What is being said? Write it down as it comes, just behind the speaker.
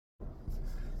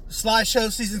Sly Show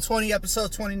Season 20,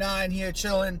 Episode 29 here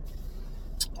chilling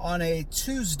on a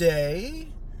Tuesday.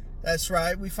 That's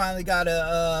right. We finally got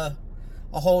a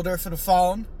holder for the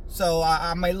phone. So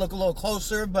I may look a little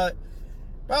closer, but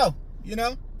bro, you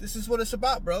know, this is what it's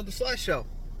about, bro. The Sly Show.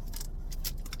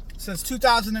 Since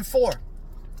 2004.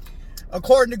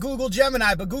 According to Google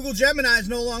Gemini, but Google Gemini is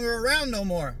no longer around no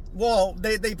more. Well,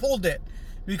 they pulled it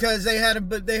because they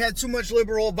had too much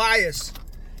liberal bias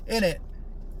in it.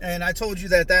 And I told you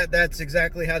that's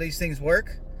exactly how these things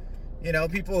work. You know,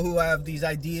 people who have these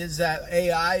ideas that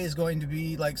AI is going to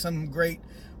be like some great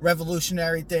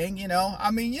revolutionary thing, you know. I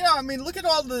mean, look at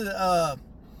all the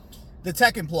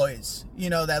tech employees, you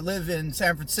know, that live in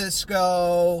San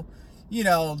Francisco, you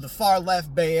know, the far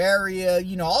left Bay Area,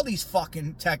 you know, all these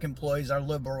fucking tech employees are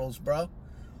liberals, bro.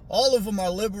 All of them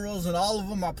are liberals, and all of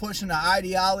them are pushing an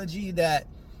ideology that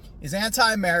is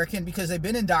anti-American because they've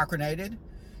been indoctrinated.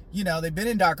 You know, they've been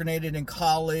indoctrinated in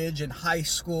college and high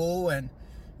school, and,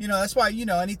 you know, that's why, you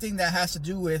know, anything that has to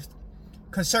do with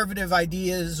conservative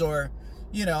ideas or,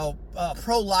 you know,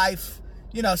 pro-life,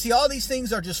 you know, see, all these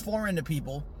things are just foreign to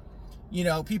people, you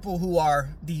know, people who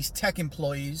are these tech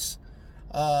employees.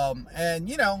 And,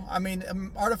 you know, I mean,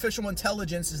 artificial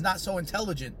intelligence is not so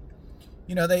intelligent.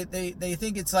 You know, they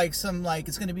think it's like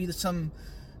it's going to be some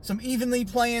evenly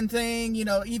playing thing, you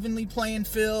know, evenly playing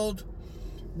field,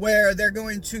 where they're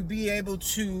going to be able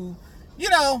to, you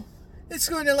know, it's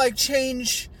going to like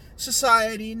change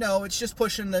society. No, it's just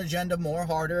pushing the agenda more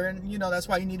harder. And, you know, that's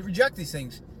why you need to reject these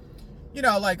things. You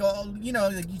know, like, you know,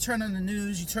 you turn on the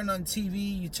news, you turn on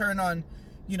TV, you turn on,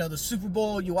 you know, the Super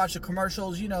Bowl, you watch the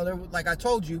commercials, you know, like I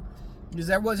told you, because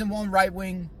there wasn't one right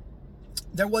wing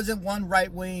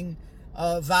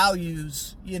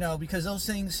values, you know, because those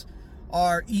things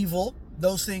are evil.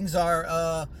 Those things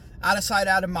are, out of sight,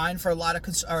 out of mind for a lot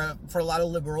of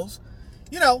liberals,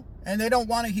 you know, and they don't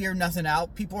want to hear nothing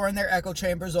out. People are in their echo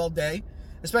chambers all day,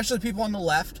 especially people on the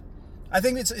left. I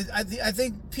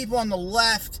think people on the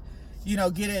left, you know,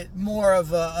 get it more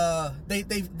of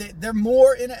they're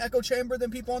more in an echo chamber than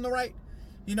people on the right,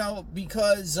 you know,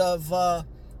 because of the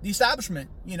establishment,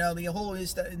 you know, the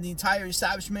entire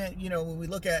establishment. You know, when we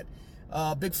look at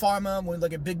big pharma, when we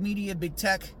look at big media, big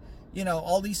tech, you know,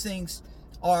 all these things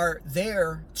are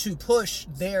there to push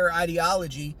their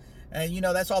ideology, and, you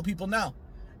know, that's all people know.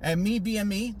 And me being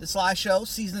me, the Sly Show,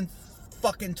 season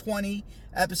fucking 20,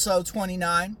 episode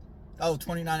 29. Oh,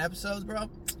 29 episodes, bro?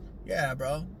 Yeah,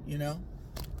 bro, you know.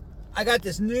 I got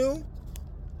this new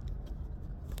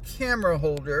camera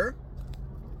holder,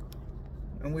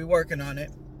 and we working on it.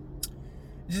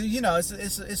 You know,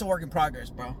 it's a work in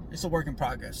progress, bro. It's a work in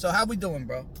progress. So how we doing,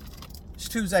 bro? It's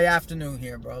Tuesday afternoon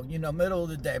here, bro. You know, middle of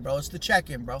the day, bro. It's the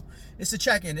check-in, bro. It's the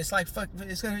check-in. It's like,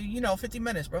 it's gonna, you know, 50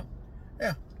 minutes, bro.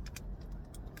 Yeah.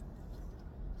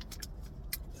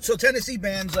 So Tennessee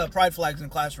bans pride flags in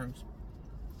classrooms.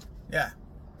 Yeah.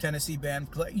 Tennessee banned,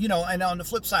 you know, and on the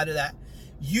flip side of that,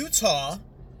 Utah,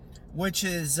 which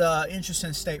is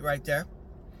interesting state right there,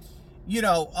 you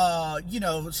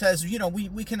know, says, you know,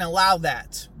 we can allow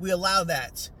that. We allow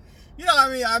that. You know,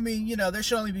 I mean, you know, there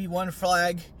should only be one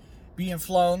flag being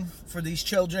flown for these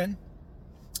children,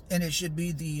 and it should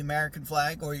be the American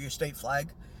flag or your state flag.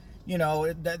 You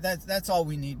know, that's all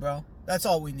we need, bro. That's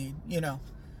all we need. You know,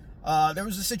 there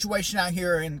was a situation out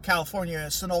here in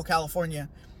California, Sonoma, California,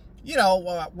 you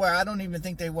know, where I don't even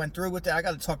think they went through with it. I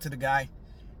got to talk to the guy.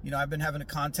 You know, I've been having a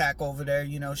contact over there.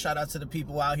 You know, shout out to the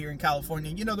people out here in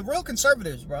California. You know, the real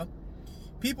conservatives, bro.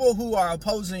 People who are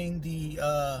opposing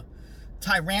the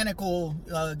tyrannical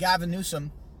Gavin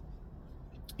Newsom.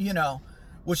 You know,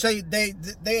 which they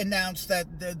announced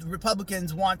that the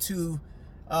Republicans want to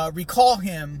recall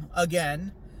him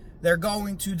again. They're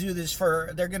going to do this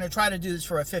they're going to try to do this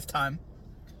for a fifth time,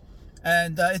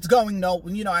 and it's going no.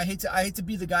 You know, I hate to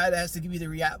be the guy that has to give you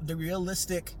the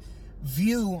realistic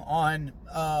view on.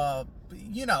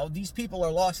 You know, these people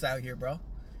are lost out here, bro.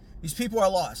 These people are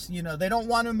lost. You know, they don't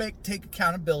want to take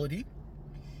accountability.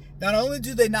 Not only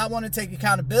do they not want to take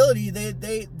accountability,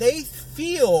 they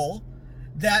feel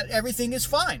that everything is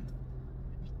fine,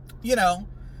 you know,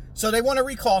 so they want to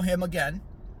recall him again,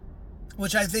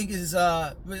 which I think is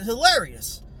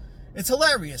hilarious. It's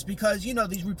hilarious because, you know,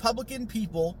 these Republican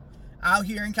people out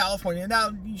here in California.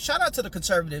 Now, shout out to the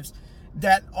conservatives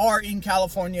that are in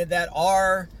California, that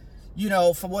are, you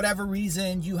know, for whatever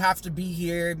reason, you have to be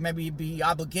here, maybe be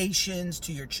obligations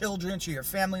to your children, to your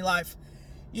family life.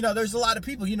 You know, there's a lot of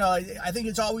people, you know, I think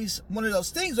it's always one of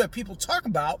those things that people talk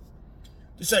about.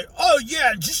 They say, "Oh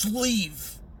yeah, just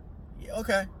leave." Yeah,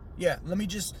 okay, yeah. Let me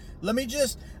just leave.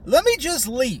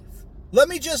 Let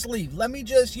me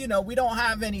just, you know, we don't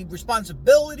have any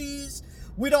responsibilities.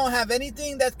 We don't have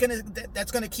anything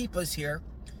that's gonna keep us here.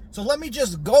 So let me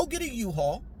just go get a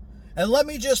U-Haul, and let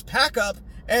me just pack up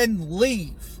and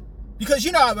leave. Because,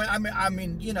 you know, I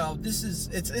mean, you know,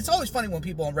 it's always funny when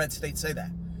people in red states say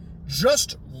that.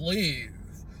 Just leave.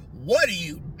 What are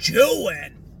you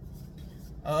doing?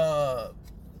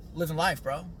 Living life,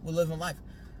 bro. We're living life.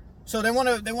 So they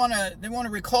want to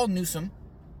recall Newsom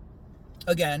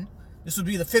again. This would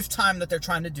be the 5th time that they're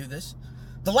trying to do this.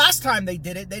 The last time they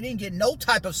did it, they didn't get no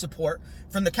type of support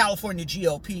from the California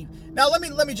GOP. Now, let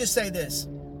me just say this.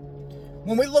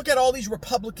 When we look at all these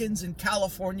Republicans in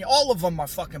California, all of them are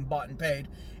fucking bought and paid.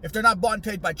 If they're not bought and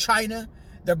paid by China,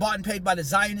 they're bought and paid by the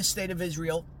Zionist state of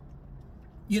Israel.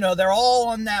 You know, they're all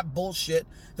on that bullshit.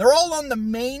 They're all on the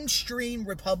mainstream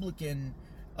Republican,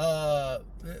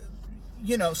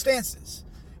 you know, stances.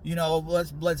 You know,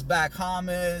 let's back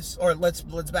Hamas, or let's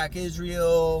back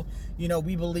Israel. You know,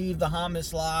 we believe the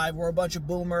Hamas lie. We're a bunch of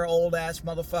boomer, old-ass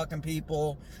motherfucking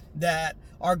people that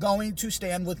are going to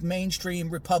stand with mainstream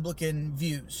Republican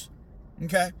views.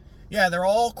 Okay? Yeah, they're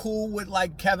all cool with,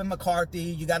 like, Kevin McCarthy.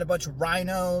 You got a bunch of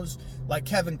rhinos, like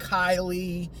Kevin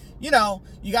Kiley. You know,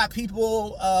 you got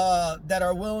people that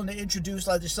are willing to introduce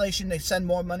legislation. They send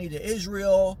more money to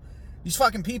Israel. These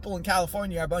fucking people in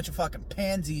California are a bunch of fucking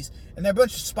pansies, and they're a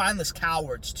bunch of spineless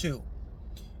cowards, too.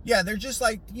 Yeah, they're just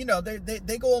like, you know,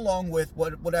 they go along with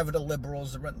whatever the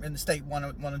liberals in the state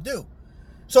want to do.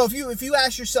 So if you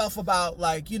ask yourself about,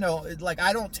 like, you know, like,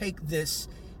 I don't take this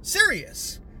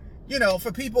serious, you know,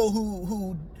 for people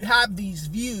who have these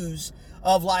views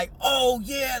of, like, oh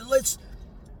yeah, let's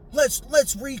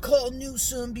recall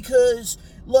Newsom because,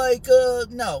 like,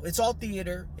 no, it's all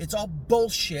theater, it's all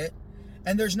bullshit.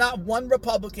 And there's not one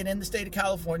Republican in the state of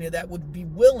California that would be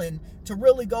willing to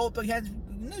really go up against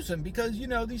Newsom, because, you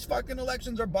know, these fucking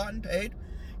elections are bought and paid.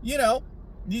 You know,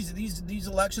 these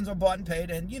elections are bought and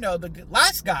paid. And, you know, the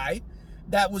last guy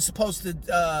that was supposed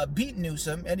to beat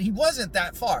Newsom, and he wasn't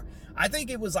that far. I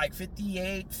think it was like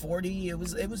 58-40.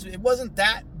 It wasn't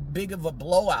that big of a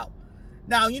blowout.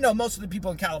 Now, you know, most of the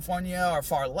people in California are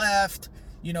far left.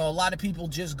 You know, a lot of people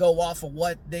just go off of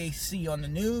what they see on the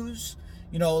news.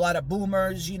 You know, a lot of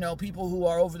boomers, you know, people who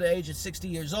are over the age of 60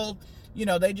 years old, you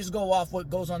know, they just go off what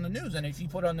goes on the news. And if you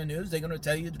put on the news, they're going to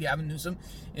tell you Gavin Newsom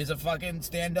is a fucking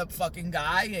stand-up fucking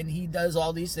guy, and he does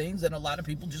all these things, and a lot of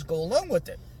people just go along with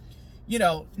it. You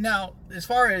know, now, as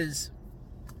far as,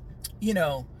 you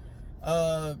know,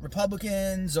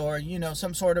 Republicans or, you know,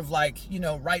 some sort of, like, you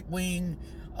know, right-wing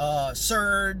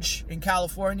surge in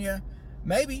California,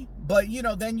 maybe. But, you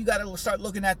know, then you got to start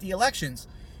looking at the elections.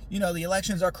 You know, the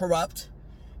elections are corrupt.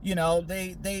 You know,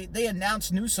 they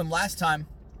announced Newsom last time,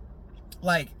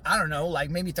 like, I don't know,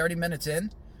 like maybe 30 minutes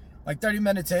in. Like 30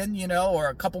 minutes in, you know, or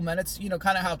a couple minutes, you know,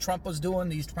 kind of how Trump was doing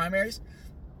these primaries.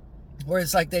 Where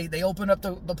it's like they open up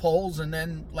the polls, and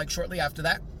then, like, shortly after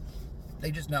that, they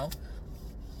just know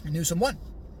Newsom won.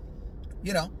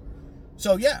 You know?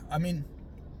 So, yeah, I mean,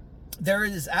 there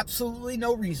is absolutely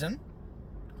no reason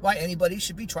why anybody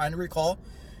should be trying to recall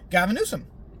Gavin Newsom.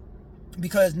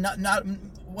 Because not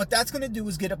what that's going to do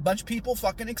is get a bunch of people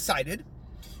fucking excited.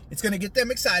 It's going to get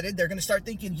them excited. They're going to start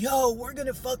thinking, yo, we're going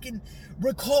to fucking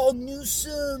recall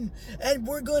Newsom, and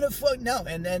we're going to no.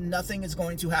 And then nothing is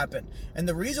going to happen. And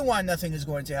the reason why nothing is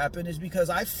going to happen is because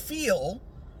I feel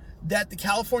that the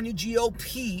California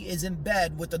GOP is in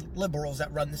bed with the liberals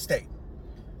that run the state.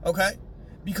 Okay?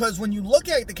 Because when you look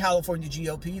at the California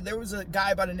GOP, there was a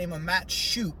guy by the name of Matt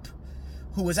Shoup,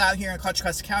 who was out here in Contra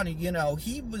Costa County. You know,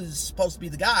 he was supposed to be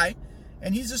the guy,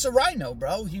 and he's just a rhino,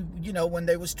 bro. He, you know, when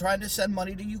they was trying to send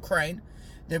money to Ukraine,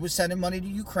 they was sending money to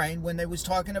Ukraine. When they was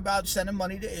talking about sending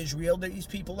money to Israel, these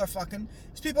people are fucking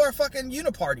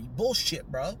uniparty bullshit,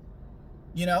 bro.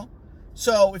 You know?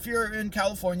 So if you're in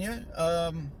California,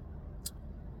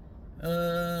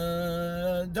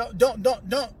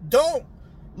 don't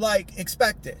like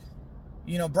expect it.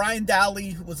 You know, Brian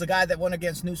Daly was the guy that went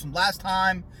against Newsom last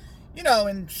time. You know,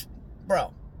 and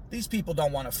bro, these people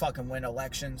don't want to fucking win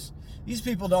elections. These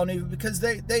people don't even, because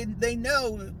they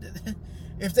know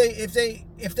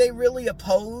if they really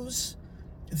oppose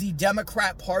the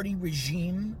Democrat Party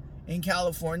regime in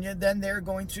California, then they're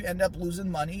going to end up losing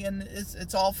money, and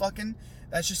it's all fucking,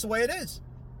 that's just the way it is.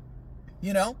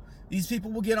 You know, these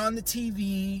people will get on the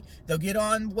TV, they'll get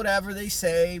on whatever they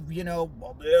say, you know,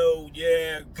 oh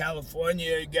yeah,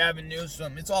 California, Gavin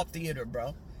Newsom. It's all theater,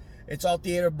 bro. It's all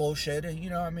theater bullshit. And,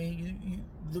 you know, I mean,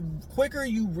 the quicker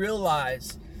you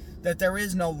realize that there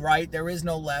is no right, there is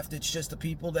no left, it's just the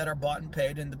people that are bought and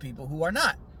paid and the people who are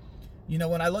not. You know,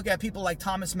 when I look at people like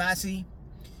Thomas Massey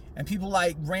and people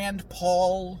like Rand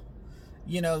Paul,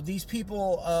 you know, these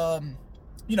people,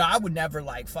 You know, I would never,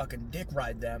 like, fucking dick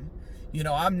ride them. You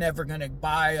know, I'm never going to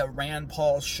buy a Rand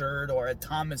Paul shirt or a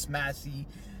Thomas Massey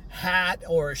hat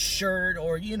or a shirt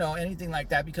or, you know, anything like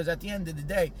that. Because at the end of the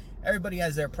day, everybody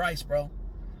has their price, bro.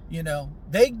 You know,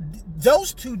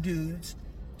 those two dudes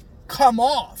come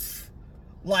off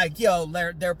like, yo,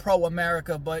 they're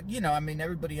pro-America, but, you know, I mean,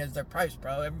 everybody has their price,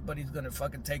 bro. Everybody's gonna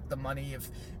fucking take the money if,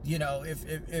 you know, if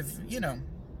you know,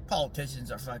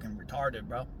 politicians are fucking retarded,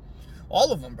 bro.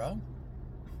 All of them, bro.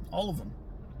 All of them.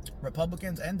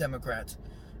 Republicans and Democrats.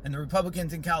 And the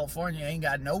Republicans in California ain't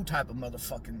got no type of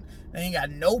motherfucking, they ain't got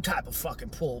no type of fucking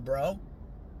pull, bro.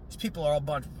 These people are all a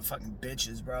bunch of fucking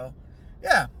bitches, bro.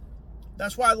 Yeah.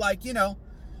 That's why, like, you know,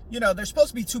 there's supposed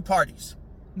to be two parties.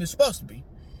 There's supposed to be.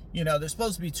 You know, there's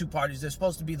supposed to be two parties. There's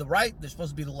supposed to be the right. There's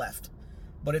supposed to be the left.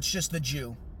 But it's just the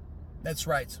Jew. That's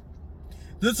right.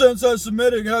 That's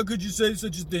anti-Semitic. How could you say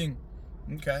such a thing?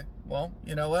 Okay. Well,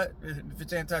 you know what? If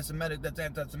it's anti-Semitic, that's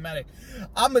anti-Semitic.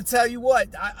 I'm going to tell you what.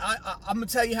 I'm going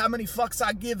to tell you how many fucks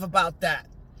I give about that.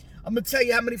 I'm going to tell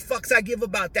you how many fucks I give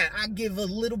about that. I give a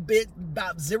little bit,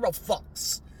 about 0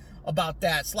 fucks about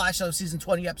that. Sly Show Season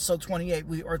 20, Episode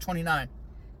 28 or 29.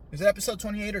 Is it Episode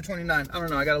 28 or 29? I don't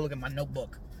know. I got to look at my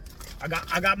notebook.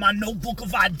 I got my notebook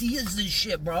of ideas and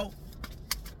shit, bro.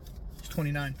 It's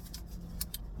 29.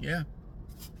 Yeah.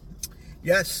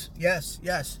 Yes.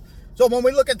 So when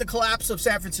we look at the collapse of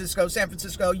San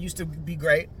Francisco used to be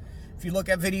great. If you look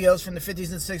at videos from the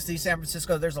 50s and 60s, San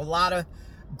Francisco, there's a lot of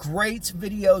great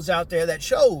videos out there that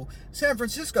show San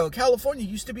Francisco, California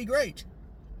used to be great.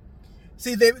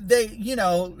 See, they you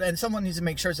know, and someone needs to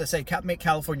make shirts that say make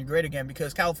California great again,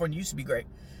 because California used to be great.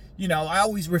 You know, I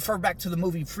always refer back to the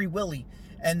movie Free Willy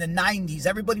and the 90s.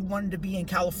 Everybody wanted to be in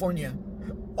California.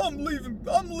 I'm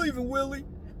leaving Willie.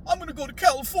 I'm going to go to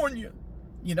California.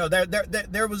 You know,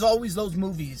 there was always those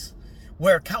movies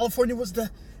where California was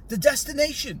the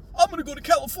destination. I'm going to go to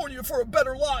California for a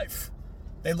better life.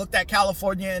 They looked at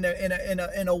California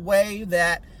in a way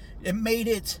that it made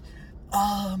it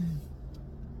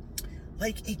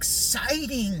like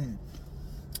exciting.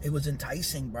 It was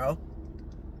enticing, bro.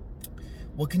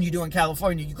 What can you do in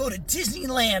California? You go to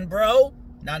Disneyland, bro.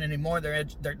 Not anymore. They're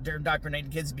indoctrinating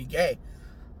kids to be gay.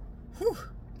 Whew.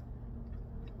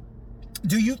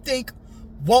 Do you think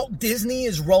Walt Disney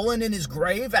is rolling in his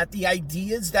grave at the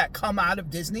ideas that come out of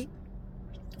Disney?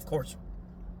 Of course.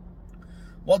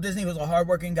 Walt Disney was a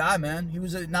hardworking guy, man. He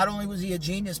was not only was he a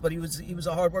genius, but he was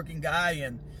a hardworking guy,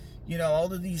 and you know,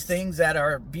 all of these things that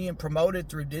are being promoted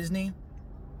through Disney.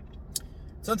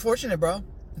 It's unfortunate, bro.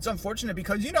 It's unfortunate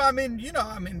because, you know, I mean,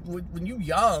 when you're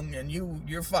young and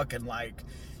you're fucking like,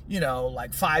 you know,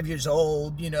 like 5 years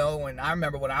old, you know, and I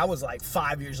remember when I was like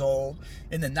 5 years old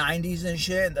in the 90s and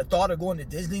shit, and the thought of going to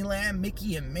Disneyland,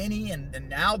 Mickey and Minnie, and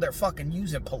now they're fucking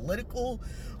using political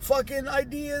fucking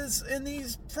ideas in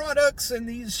these products and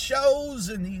these shows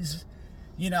and these,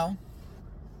 you know.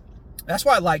 That's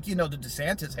why, like, you know, the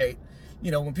DeSantis hate.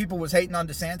 You know, when people was hating on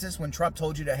DeSantis, when Trump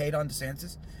told you to hate on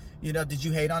DeSantis, you know, did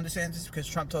you hate on DeSantis because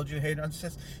Trump told you to hate on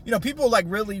DeSantis? You know, people, like,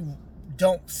 really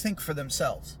don't think for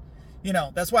themselves. You know,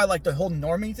 that's why, like, the whole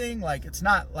normie thing, like, it's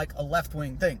not, like, a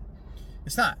left-wing thing.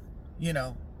 It's not. You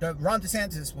know, Ron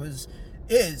DeSantis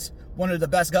is one of the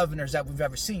best governors that we've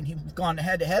ever seen. He's gone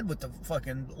head-to-head with the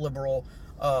fucking liberal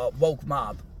woke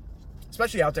mob.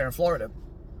 Especially out there in Florida.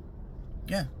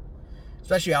 Yeah.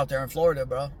 Especially out there in Florida,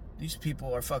 bro. These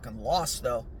people are fucking lost,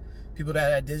 though. People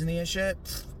that had Disney and shit,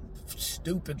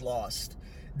 stupid lost.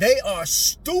 They are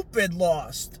stupid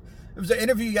lost. There was an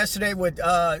interview yesterday with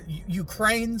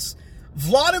Ukraine's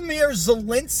Vladimir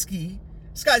Zelensky.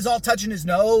 This guy's all touching his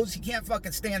nose. He can't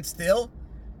fucking stand still.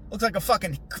 Looks like a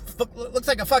fucking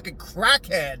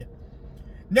crackhead.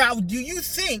 Now, do you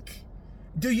think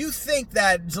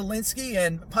that Zelensky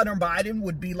and Hunter Biden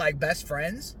would be like best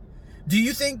friends? Do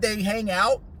you think they hang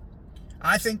out?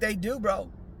 I think they do, bro.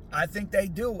 I think they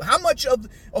do. How much of...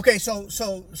 Okay, so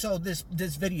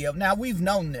this video... Now, we've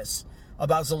known this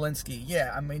about Zelensky.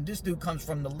 Yeah, I mean, this dude comes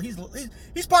from the...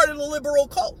 He's part of the liberal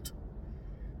cult.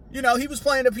 You know, he was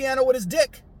playing the piano with his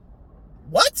dick.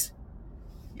 What?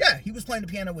 Yeah, he was playing the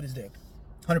piano with his dick.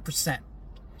 100%.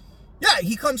 Yeah,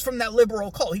 he comes from that liberal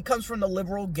cult. He comes from the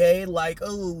liberal gay, like,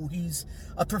 oh, he's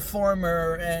a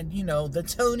performer and, you know, the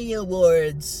Tony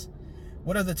Awards...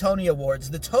 What are the Tony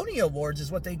Awards? The Tony Awards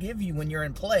is what they give you when you're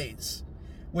in plays.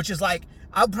 Which is like,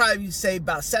 I'll probably say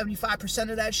about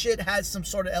 75% of that shit has some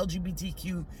sort of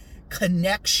LGBTQ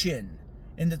connection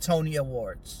in the Tony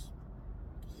Awards.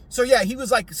 So yeah, he was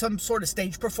like some sort of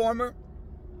stage performer.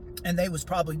 And they was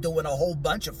probably doing a whole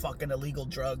bunch of fucking illegal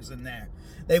drugs in there.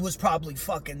 They was probably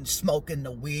fucking smoking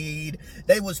the weed.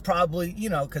 They was probably, you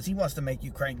know, because he wants to make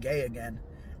Ukraine gay again.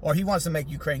 Or he wants to make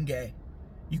Ukraine gay.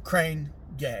 Ukraine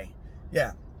gay.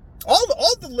 Yeah.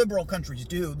 All the liberal countries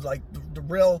do. Like the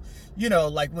real,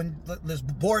 like when this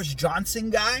Boris Johnson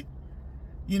guy,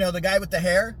 the guy with the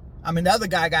hair. I mean, the other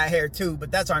guy got hair too,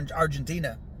 but that's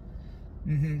Argentina.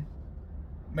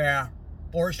 Yeah.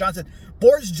 Boris Johnson.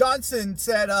 Boris Johnson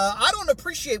said, I don't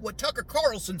appreciate what Tucker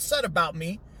Carlson said about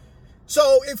me.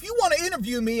 So if you want to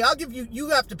interview me, I'll give you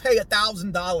have to pay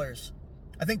 $1,000.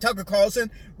 I think Tucker Carlson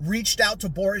reached out to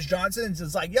Boris Johnson and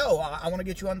was like, yo, I want to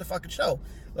get you on the fucking show.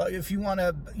 If you want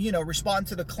to, respond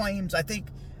to the claims. I think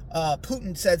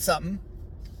Putin said something.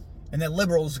 And then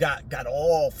liberals got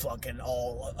all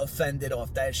offended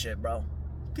off that shit, bro.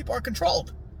 People are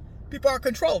controlled. People are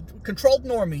controlled. Controlled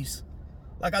normies.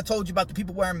 Like I told you about the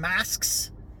people wearing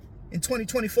masks in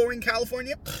 2024 in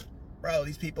California. Bro,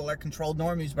 these people are controlled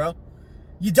normies, bro.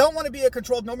 You don't want to be a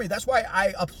controlled normie. That's why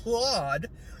I applaud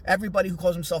everybody who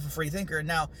calls himself a free thinker. And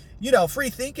now, free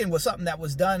thinking was something that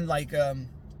was done like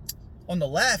on the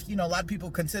left. A lot of people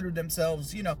consider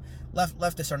themselves,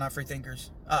 leftists are not free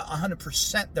thinkers.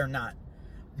 100% they're not.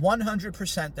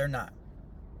 100% they're not.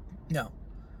 No.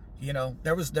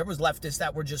 There was leftists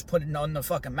that were just putting on the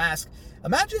fucking mask.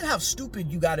 Imagine how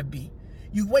stupid you got to be.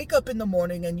 You wake up in the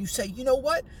morning and you say, you know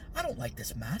what? I don't like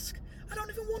this mask. I don't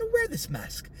even want to wear this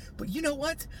mask. But you know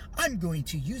what? I'm going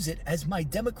to use it as my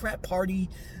Democrat Party,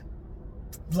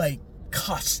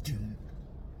 costume.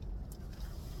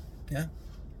 Yeah.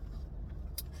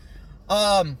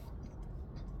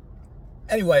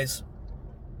 Anyways,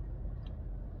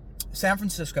 San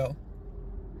Francisco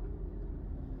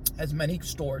has many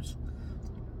stores,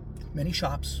 many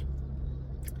shops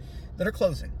that are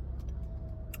closing.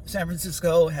 San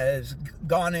Francisco has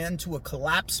gone into a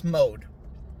collapse mode,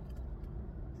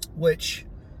 which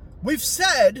we've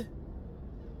said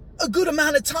a good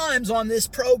amount of times on this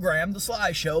program, the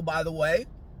Sly Show, by the way,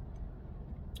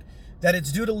 that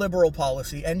it's due to liberal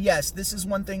policy. And yes, this is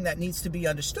one thing that needs to be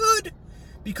understood,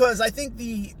 because I think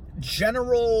the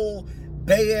general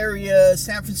Bay Area,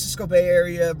 San Francisco Bay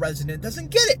Area resident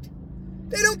doesn't get it.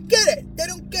 They don't get it. They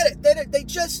don't get it. They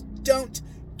just don't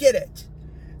get it.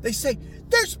 They say,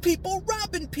 there's people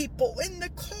robbing people in the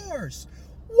cars.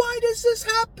 Why does this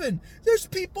happen? There's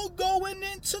people going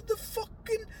into the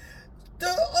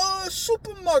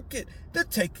supermarket. They're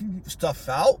taking stuff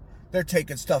out. They're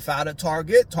taking stuff out of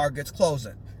Target. Target's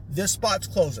closing. This spot's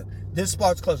closing. This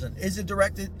spot's closing. Is it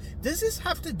directed? Does this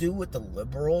have to do with the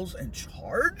liberals in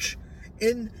charge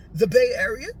in the Bay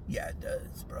Area? Yeah, it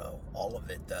does, bro. All of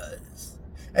it does.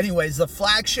 Anyways, the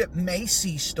flagship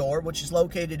Macy's store, which is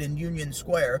located in Union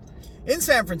Square in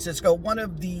San Francisco, one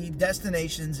of the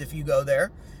destinations if you go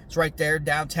there. It's right there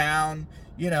downtown,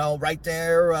 right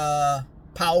there,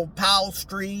 Powell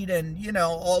Street and,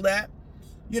 all that.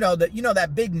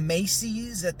 That big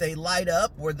Macy's that they light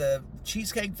up where the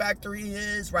Cheesecake Factory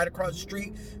is right across the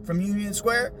street from Union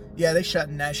Square? Yeah, they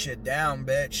shutting that shit down,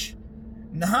 bitch.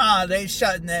 Nah, they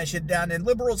shutting that shit down. And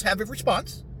liberals have a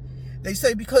response. They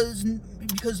say because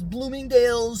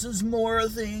Bloomingdale's is more a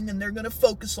thing and they're going to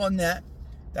focus on that.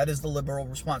 That is the liberal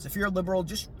response. If you're a liberal,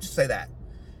 just say that.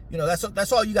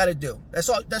 That's all you got to do. That's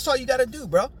all you got to do,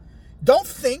 bro. Don't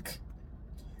think.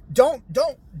 Don't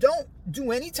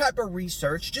do any type of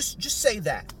research. Just say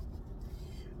that.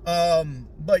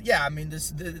 But yeah, I mean,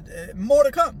 more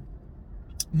to come.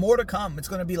 More to come. It's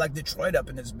gonna be like Detroit up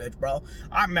in this bitch, bro.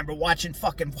 I remember watching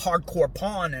fucking Hardcore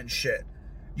Pawn and shit.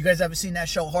 You guys ever seen that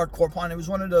show, Hardcore Pawn? It was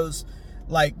one of those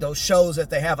shows that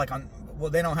they have on. Well,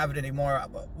 they don't have it anymore.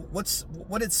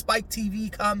 What did Spike TV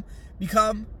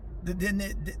become?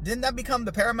 Didn't that become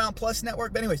the Paramount Plus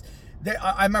network? But anyways,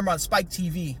 I remember on Spike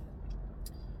TV.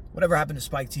 Whatever happened to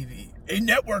Spike TV? A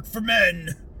network for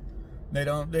men.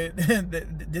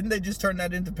 Didn't they just turn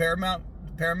that into Paramount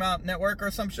Network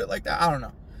or some shit like that? I don't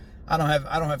know. I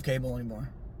don't have cable anymore.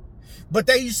 But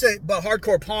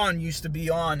Hardcore Pawn used to be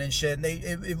on and shit, and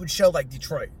it would show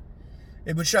Detroit.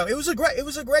 It would show. It was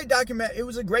a great document. It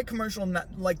was a great commercial,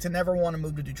 to never want to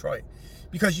move to Detroit,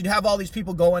 because you'd have all these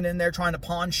people going in there trying to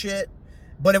pawn shit,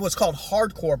 but it was called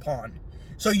Hardcore Pawn.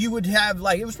 So you would have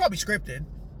it was probably scripted.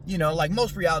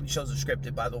 Most reality shows are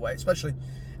scripted, by the way, especially.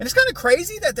 And it's kind of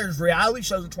crazy that there's reality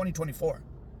shows in 2024.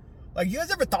 You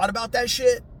guys ever thought about that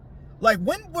shit?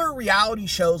 When were reality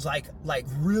shows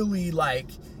really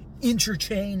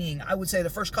entertaining? I would say the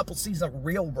first couple seasons of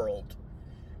Real World,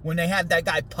 when they had that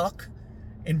guy Puck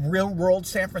in Real World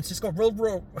San Francisco. Real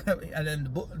World, and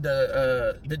then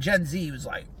the Gen Z was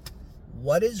like,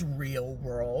 what is Real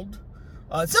World?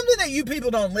 Something that you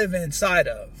people don't live inside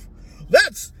of.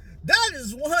 That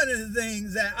is one of the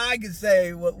things that I could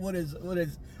say. What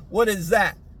is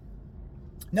that?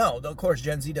 No, of course,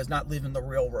 Gen Z does not live in the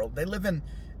real world. They live in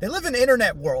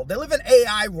internet world. They live in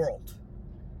AI world,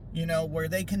 you know, where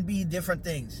they can be different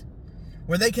things,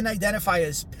 where they can identify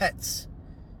as pets.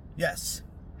 Yes.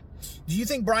 Do you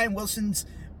think Brian Wilson's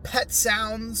Pet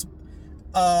Sounds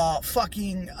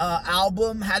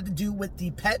album had to do with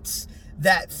the pets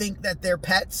that think that they're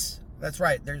pets? That's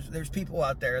right. There's people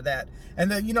out there that, and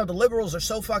the liberals are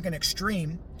so fucking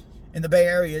extreme in the Bay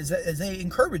Area as they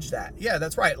encourage that. Yeah,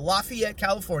 that's right. Lafayette,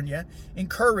 California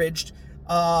encouraged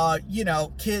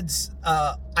kids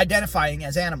identifying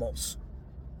as animals.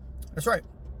 That's right.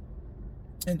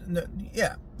 And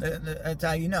yeah, that's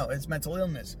how you know it's mental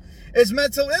illness. It's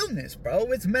mental illness,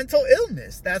 bro. It's mental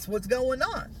illness. That's what's going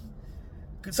on.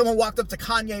 Someone walked up to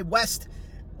Kanye West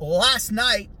last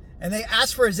night and they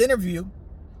asked for his interview,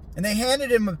 and they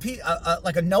handed him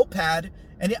a notepad,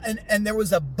 and there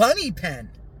was a bunny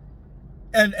pen,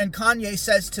 and Kanye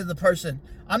says to the person,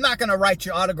 "I'm not gonna write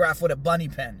your autograph with a bunny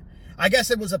pen." I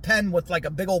guess it was a pen with like a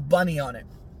big old bunny on it.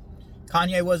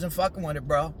 Kanye wasn't fucking with it,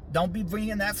 bro. Don't be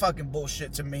bringing that fucking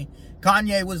bullshit to me.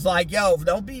 Kanye was like, yo,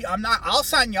 I'll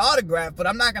sign your autograph, but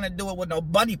I'm not going to do it with no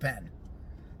bunny pen.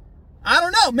 I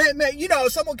don't know, man,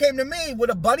 if someone came to me with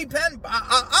a bunny pen,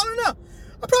 I don't know.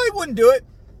 I probably wouldn't do it.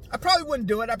 I'd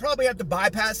probably have to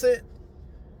bypass it.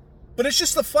 But it's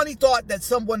just a funny thought that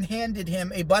someone handed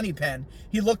him a bunny pen.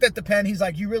 He looked at the pen. He's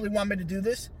like, you really want me to do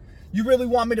this? You really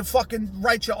want me to fucking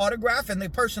write your autograph? And the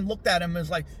person looked at him and was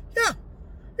like, yeah.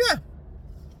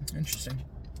 Interesting.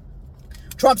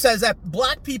 Trump says that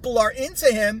black people are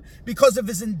into him because of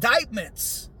his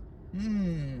indictments.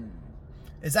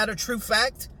 Is that a true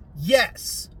fact?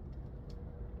 Yes.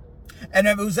 And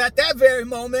it was at that very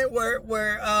moment where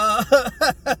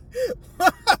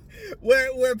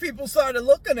where people started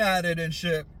looking at it and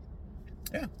shit.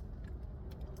 Yeah.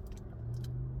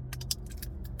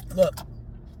 Look,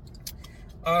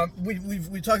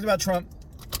 we talked about Trump.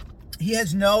 He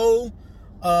has no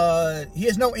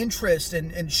interest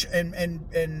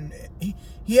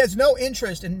he has no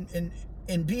interest in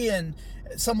being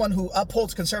someone who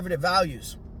upholds conservative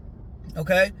values.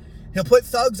 Okay? He'll put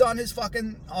thugs on his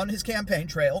campaign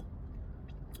trail.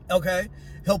 Okay?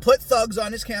 He'll put thugs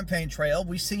on his campaign trail.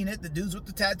 We've seen it. The dudes with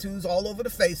the tattoos all over the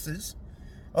faces.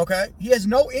 Okay? He has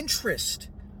no interest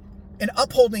in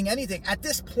upholding anything. At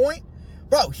this point,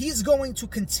 bro, he's going to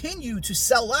continue to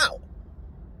sell out.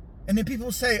 And then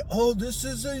people say, oh, this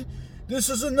is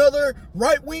another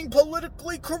right-wing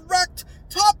politically correct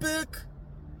topic.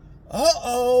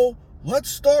 Uh-oh.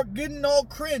 Let's start getting all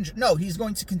cringe. No, he's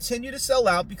going to continue to sell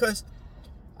out because,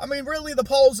 I mean, really the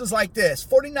polls is like this.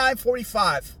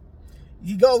 49-45.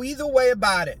 You go either way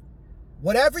about it.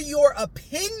 Whatever your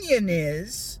opinion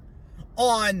is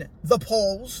on the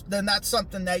polls, then that's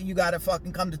something that you got to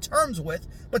fucking come to terms with.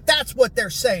 But that's what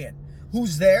they're saying.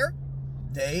 Who's there?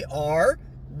 They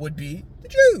would be the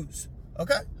Jews.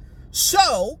 Okay?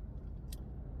 So,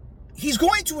 he's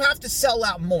going to have to sell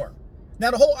out more.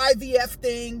 Now, the whole IVF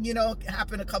thing,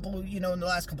 happened in the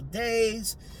last couple of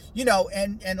days,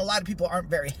 and a lot of people aren't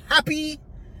very happy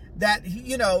that,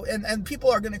 and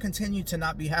people are going to continue to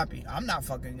not be happy. I'm not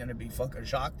fucking going to be fucking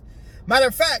shocked. Matter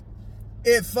of fact,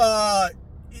 I'm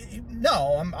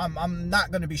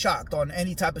not going to be shocked on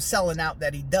any type of selling out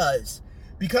that he does,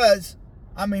 because,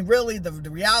 I mean, really, the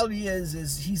reality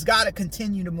is he's got to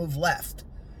continue to move left,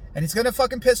 and he's going to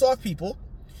fucking piss off people.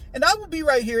 And I will be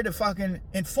right here to fucking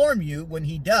inform you when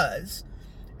he does.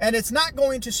 And it's not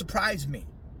going to surprise me.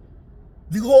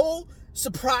 The whole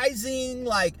surprising,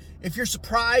 like, if you're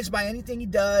surprised by anything he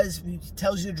does, he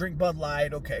tells you to drink Bud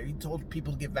Light, okay. He told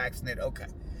people to get vaccinated, okay.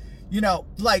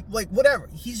 Like whatever.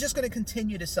 He's just going to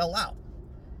continue to sell out.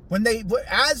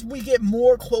 As we get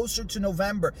more closer to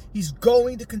November, he's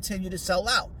going to continue to sell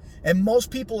out. And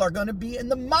most people are going to be in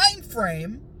the mind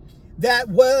frame that,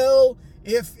 well,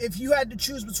 if you had to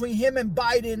choose between him and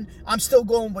Biden, I'm still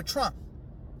going with Trump,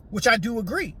 which I do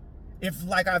agree. If,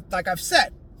 like I've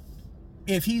said,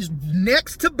 if he's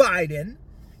next to Biden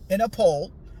in a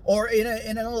poll or in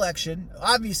an election,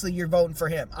 obviously you're voting for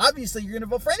him. Obviously you're going to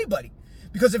vote for anybody,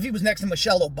 because if he was next to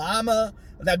Michelle Obama,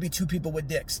 that'd be two people with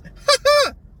dicks.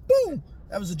 Boom!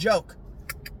 That was a joke.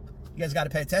 You guys got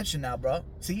to pay attention now, bro.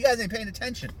 See, you guys ain't paying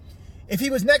attention. If he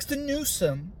was next to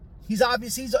Newsom, he's going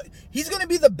to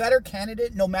be the better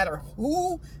candidate no matter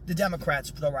who the Democrats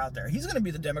throw out there. He's going to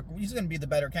be the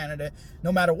better candidate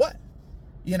no matter what.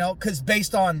 Because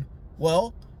based on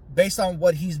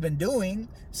what he's been doing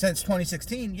since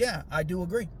 2016, yeah, I do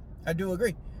agree.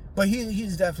 But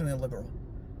he's definitely a liberal.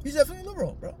 He's definitely a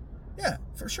liberal, bro. Yeah,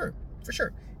 for sure.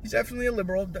 He's definitely a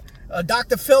liberal.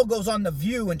 Dr. Phil goes on The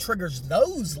View and triggers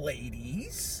those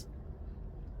ladies.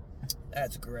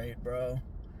 That's great, bro.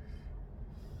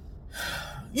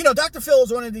 You know, Dr. Phil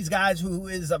is one of these guys who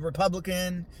is a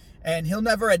Republican, and he'll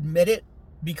never admit it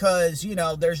because, you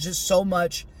know, there's just so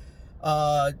much,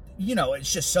 you know,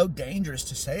 it's just so dangerous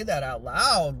to say that out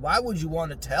loud. Why would you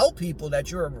want to tell people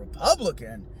that you're a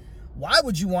Republican? Why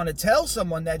would you want to tell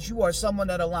someone that you are someone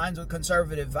that aligns with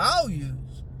conservative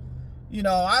values? You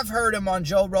know, I've heard him on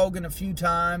Joe Rogan a few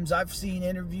times. I've seen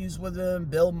interviews with him,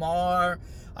 Bill Maher.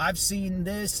 I've seen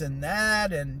this and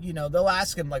that. And, you know, they'll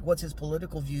ask him, like, what's his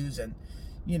political views? And,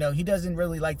 you know, he doesn't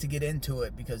really like to get into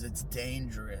it because it's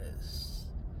dangerous.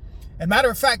 And matter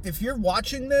of fact, if you're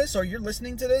watching this or you're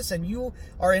listening to this and you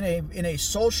are in a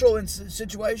social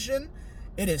situation,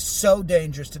 it is so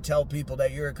dangerous to tell people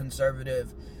that you're a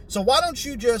conservative. So why don't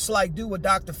you just, like, do what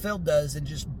Dr. Phil does and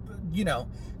just, you know,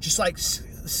 just, like,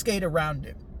 skate around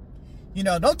it. You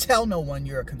know, don't tell no one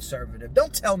you're a conservative.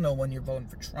 Don't tell no one you're voting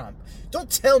for Trump. Don't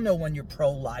tell no one you're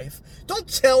pro-life. Don't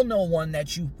tell no one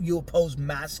that you oppose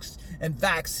masks and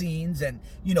vaccines and,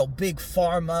 you know, big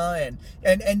pharma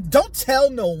and don't tell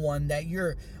no one that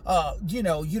you're you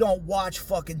know, you don't watch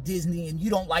fucking Disney and you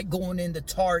don't like going into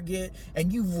Target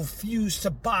and you refuse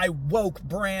to buy woke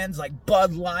brands like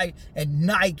Bud Light and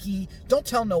Nike. Don't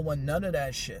tell no one none of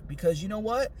that shit, because you know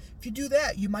what? If you do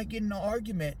that, you might get in an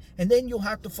argument and then you'll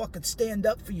have to fucking stand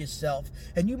up for yourself,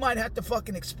 and you might have to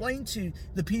fucking explain to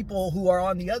the people who are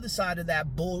on the other side of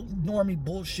that normie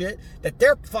bullshit that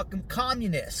they're fucking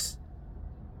communists.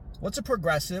 What's a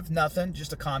progressive? Nothing,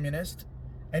 just a communist.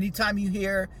 Anytime you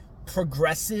hear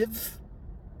progressive,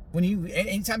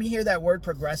 anytime you hear that word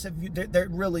progressive, they're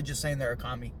really just saying they're a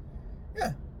commie.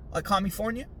 Yeah, like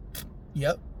California.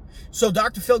 Yep. So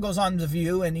Dr. Phil goes on The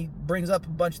View and he brings up a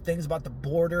bunch of things about the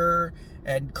border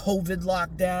and COVID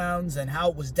lockdowns and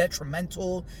how it was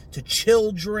detrimental to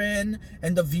children.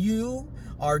 And The View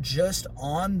are just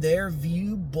on their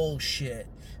view bullshit.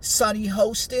 Sunny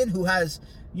Hostin, who has,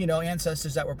 you know,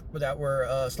 ancestors that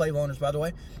were slave owners, by the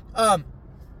way.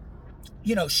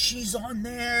 You know, she's on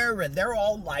there and they're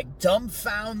all like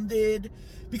dumbfounded,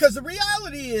 because the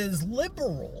reality is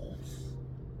liberals,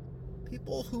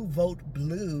 people who vote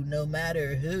blue no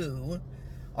matter who,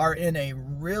 are in a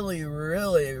really,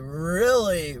 really,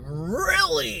 really,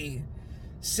 really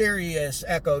serious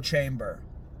echo chamber,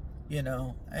 you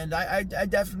know. And I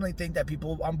definitely think that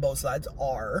people on both sides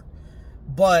are.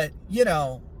 But, you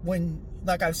know, when,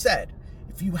 like I've said,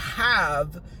 if you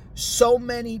have so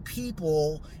many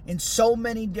people in so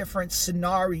many different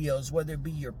scenarios, whether it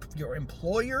be your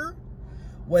employer,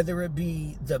 whether it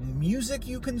be the music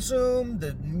you consume,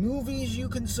 the movies you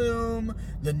consume,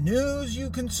 the news you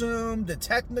consume, the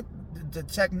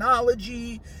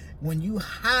technology, when you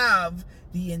have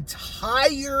the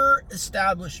entire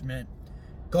establishment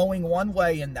going one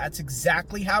way, and that's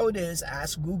exactly how it is.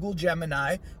 Ask Google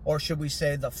Gemini, or should we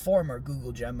say the former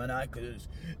Google Gemini, because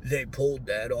they pulled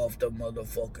that off the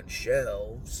motherfucking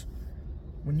shelves.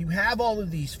 When you have all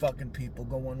of these fucking people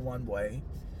going one way,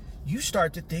 you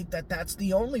start to think that that's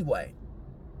the only way.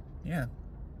 Yeah.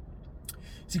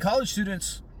 See, college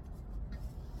students,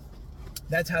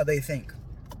 that's how they think.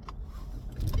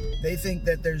 They think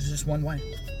that there's just one way.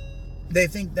 They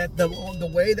think that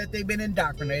the way that they've been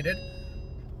indoctrinated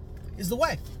is the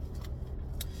way.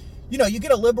 You know, you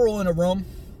get a liberal in a room,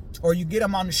 or you get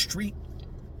them on the street,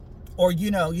 or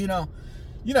you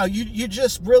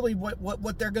just really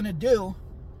what they're going to do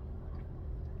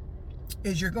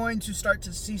is you're going to start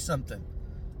to see something.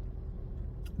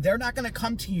 They're not going to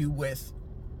come to you with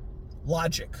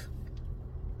logic.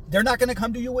 They're not going to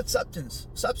come to you with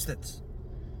substance.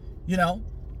 You know,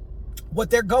 what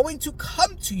they're going to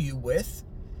come to you with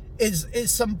is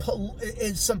some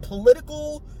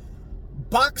political,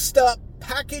 boxed up,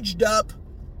 packaged up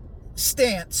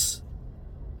stance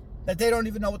that they don't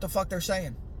even know what the fuck they're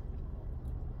saying,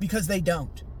 because they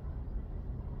don't.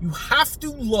 You have to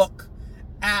look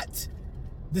at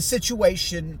the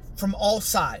situation from all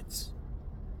sides,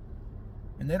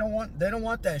 and they don't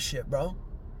want that shit, bro.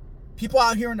 People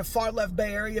out here in the far left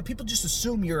Bay Area, people just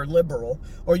assume you're a liberal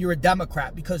or you're a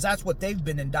Democrat because that's what they've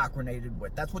been indoctrinated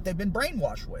with. That's what they've been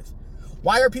brainwashed with.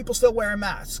 Why are people still wearing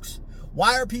masks?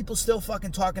 Why are people still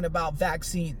fucking talking about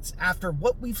vaccines after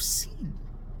what we've seen?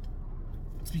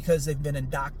 It's because they've been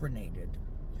indoctrinated.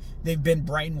 They've been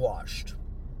brainwashed.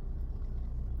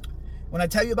 When I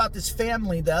tell you about this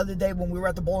family the other day when we were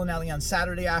at the bowling alley on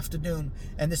Saturday afternoon,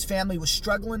 and this family was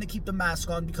struggling to keep the mask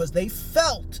on because they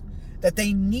felt that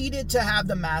they needed to have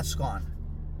the mask on.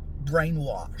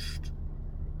 Brainwashed.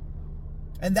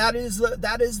 And that is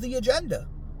the agenda.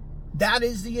 That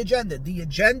is the agenda. The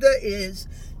agenda is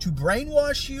to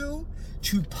brainwash you,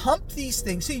 to pump these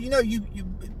things. See, you know,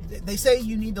 they say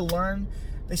you need to learn.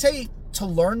 They say to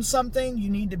learn something, you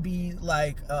need to be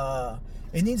like,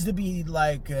 it needs to be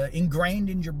like ingrained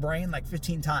in your brain like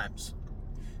 15 times.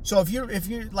 So if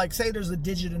you're like, say there's a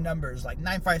digit of numbers like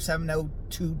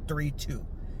 9570232,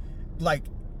 like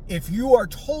if you are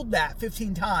told that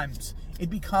 15 times, it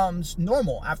becomes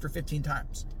normal after 15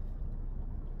 times.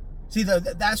 See,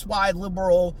 that's why the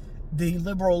liberal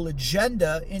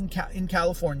agenda in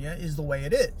California is the way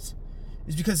it is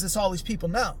because it's all these people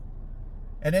know.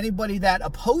 And anybody that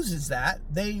opposes that,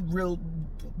 they will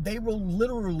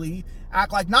literally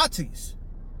act like Nazis.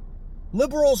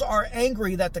 Liberals are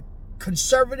angry that the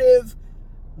conservative,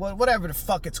 whatever the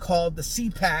fuck it's called, the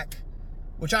CPAC,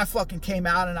 which I fucking came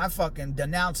out and I fucking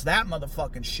denounced that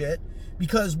motherfucking shit,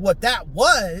 because what that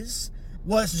was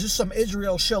just some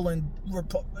Israel shilling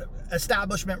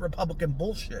establishment Republican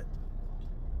bullshit.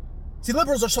 See,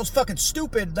 liberals are so fucking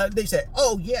stupid that they say,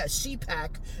 oh yeah,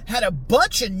 CPAC had a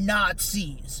bunch of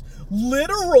Nazis.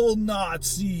 Literal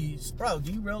Nazis. Bro,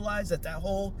 do you realize that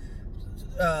whole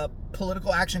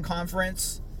political action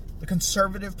conference, the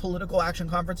conservative political action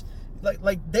conference,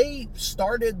 like they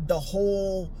started the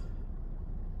whole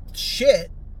shit,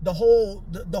 the whole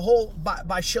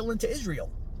by shilling to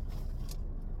Israel.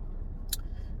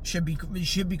 Should be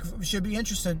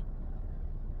interesting.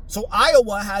 So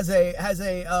Iowa has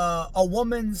a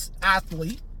woman's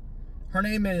athlete. Her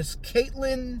name is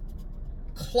Caitlin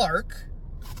Clark,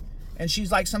 and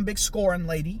she's like some big scoring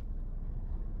lady,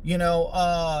 you know.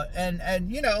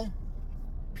 And you know,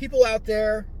 people out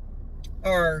there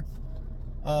are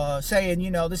saying,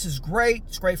 you know, this is great.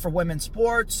 It's great for women's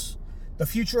sports. The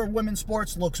future of women's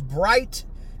sports looks bright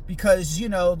because, you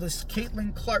know, this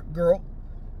Caitlin Clark girl,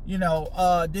 you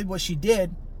know, did what she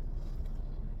did.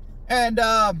 And,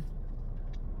 that's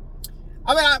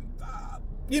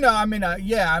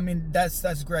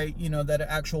great, you know, that an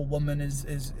actual woman is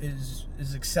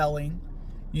excelling.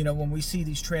 You know, when we see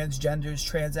these transgenders,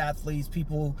 trans athletes,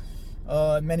 people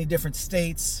in many different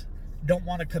states don't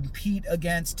want to compete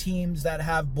against teams that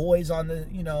have boys on the,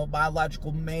 you know,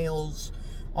 biological males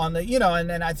on the, you know,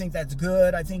 and I think that's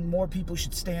good. I think more people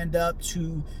should stand up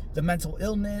to the mental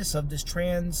illness of this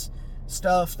trans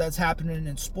stuff that's happening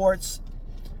in sports.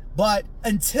 But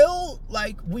until,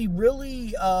 like, we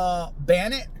really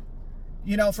ban it,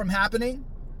 you know, from happening,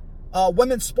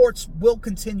 women's sports will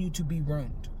continue to be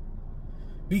ruined.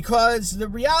 Because the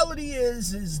reality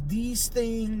is these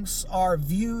things are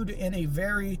viewed in a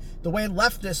the way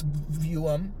leftists view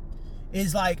them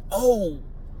is like, oh,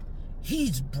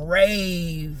 he's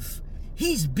brave.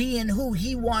 He's being who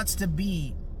he wants to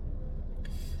be.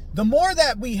 The more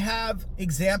that we have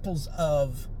examples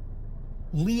of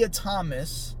Leah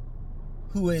Thomas,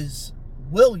 who is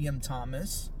William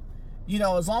Thomas, you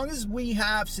know, as long as we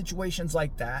have situations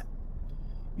like that,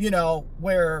 you know,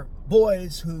 where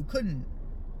boys who couldn't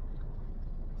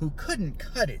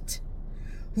cut it,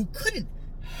 who couldn't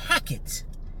hack it,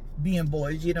 being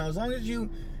boys, you know, as long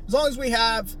as we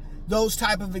have those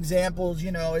type of examples,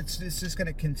 you know, it's just going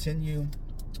to continue.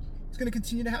 It's going to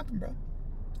continue to happen, bro.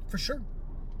 For sure.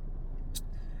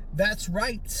 That's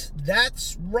right.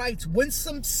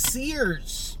 Winsome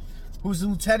Sears, who's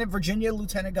the Virginia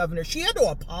Lieutenant Governor, she had to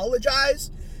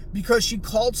apologize because she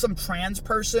called some trans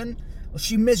person,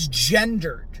 she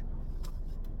misgendered.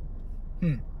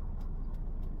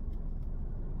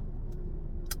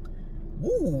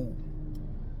 Ooh.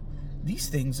 These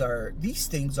things are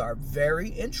very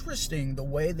interesting, the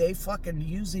way they fucking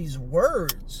use these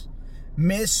words.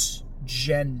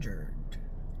 Misgendered.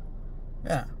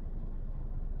 Yeah.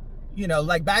 You know,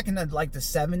 like back in the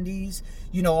 70s,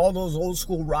 you know, all those old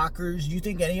school rockers, you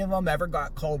think any of them ever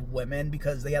got called women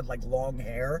because they had like long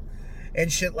hair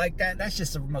and shit like that? That's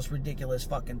just the most ridiculous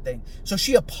fucking thing. So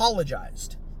she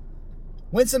apologized.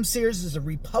 Winsome Sears is a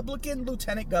Republican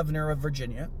lieutenant governor of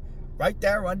Virginia, right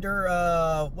there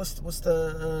under what's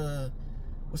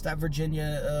that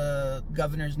Virginia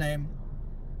governor's name?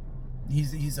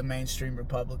 He's a mainstream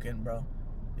Republican, bro.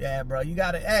 Yeah, bro, you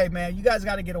guys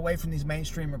gotta get away from these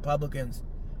mainstream Republicans.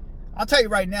 I'll tell you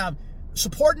right now,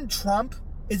 supporting Trump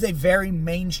is a very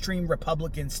mainstream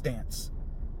Republican stance.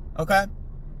 Okay?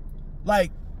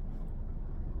 Like,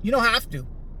 you don't have to.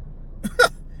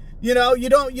 You know,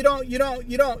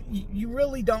 you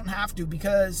really don't have to,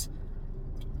 because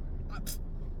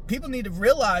people need to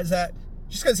realize that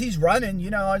just because he's running, you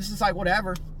know, it's just like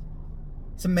whatever.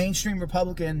 It's a mainstream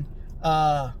Republican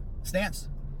stance.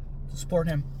 Support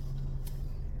him.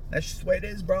 That's just the way it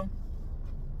is, bro.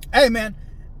 Hey, man.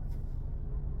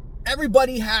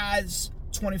 Everybody has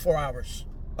 24 hours,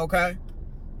 okay?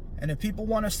 And if people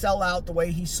want to sell out the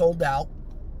way he sold out,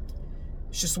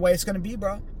 it's just the way it's going to be,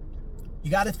 bro.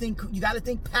 You gotta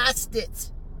think past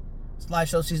it. Sly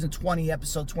Show season 20,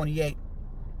 episode 28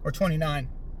 or 29.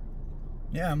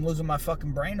 Yeah, I'm losing my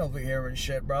fucking brain over here and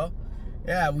shit, bro.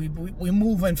 Yeah, we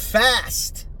moving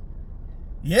fast.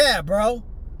 Yeah, bro.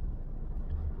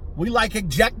 We like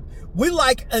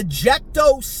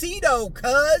ejecto-cedo,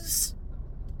 cuz.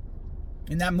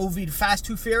 In that movie, Fast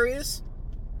Too Furious.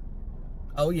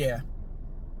 Oh yeah.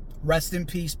 Rest in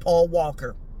peace, Paul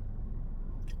Walker.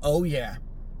 Oh yeah.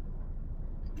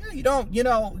 Yeah,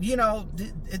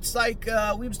 it's like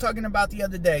we was talking about the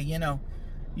other day,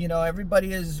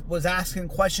 everybody was asking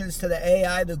questions to the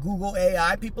AI, the Google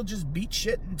AI. People just beat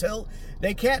shit until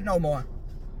they can't no more.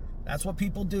 That's what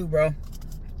people do, bro.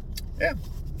 Yeah.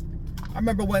 I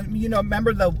remember when,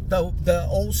 remember the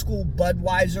old school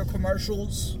Budweiser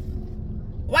commercials?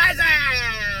 What's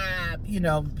up?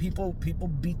 People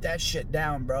beat that shit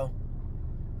down, bro.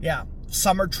 Yeah.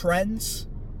 Summer trends,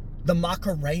 the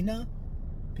Macarena.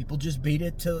 People just beat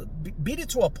it to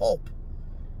a pulp.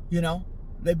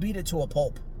 They beat it to a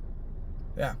pulp.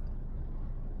 Yeah.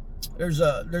 There's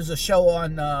a show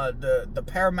on the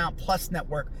Paramount Plus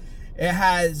network. It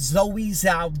has Zoe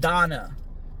Saldana.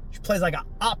 She plays like an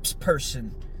ops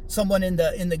person, someone in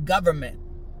the government.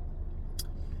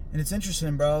 And it's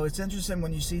interesting, bro. It's interesting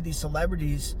when you see these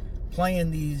celebrities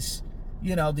playing these,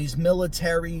 these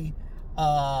military,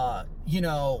 roles.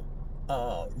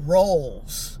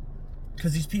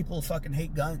 Because these people fucking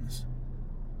hate guns.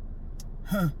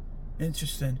 Huh.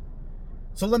 Interesting.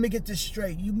 So let me get this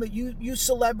straight. You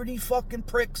celebrity fucking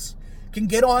pricks can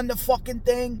get on the fucking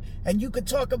thing and you could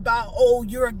talk about, oh,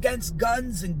 you're against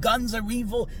guns and guns are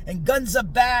evil and guns are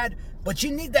bad, but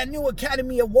you need that new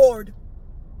Academy Award.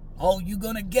 Oh, you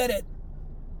gonna get it.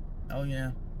 Oh,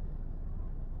 yeah.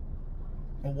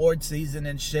 Award season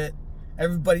and shit.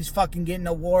 Everybody's fucking getting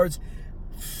awards.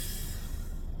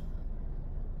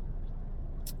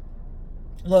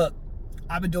 Look,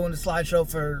 I've been doing the Sly Show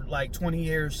for like 20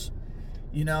 years.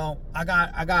 I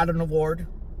got an award.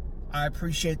 I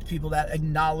appreciate the people that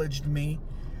acknowledged me.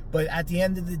 But at the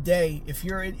end of the day, if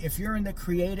you're in the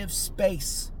creative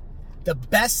space, the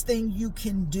best thing you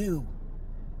can do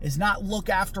is not look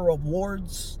after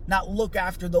awards, not look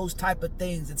after those type of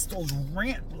things. It's those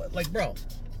like, bro,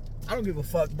 I don't give a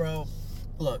fuck, bro.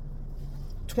 Look,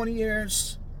 20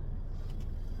 years.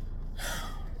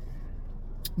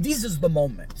 These is the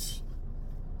moments.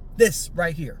 This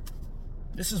right here.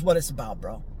 This is what it's about,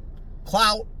 bro.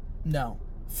 Clout, no.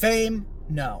 Fame,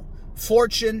 no.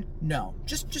 Fortune, no.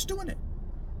 Just doing it.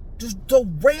 Just the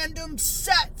random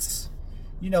sets.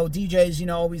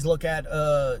 DJs, always look at,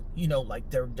 like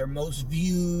their most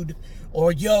viewed,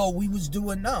 or we was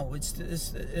doing. No,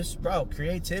 it's bro,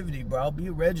 creativity, bro. Be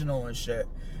original and shit.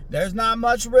 There's not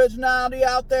much originality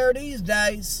out there these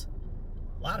days.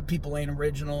 A lot of people ain't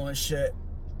original and shit.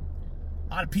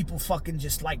 A lot of people fucking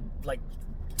just like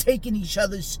taking each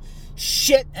other's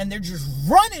shit and they're just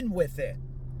running with it.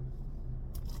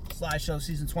 Sly Show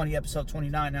season 20, episode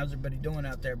 29. How's everybody doing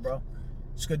out there, bro?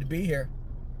 It's good to be here.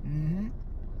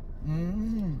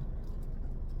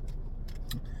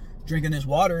 Drinking this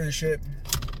water and shit.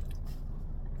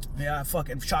 Yeah, I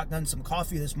fucking shotgunned some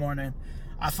coffee this morning.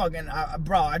 I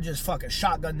just fucking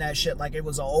shotgunned that shit like it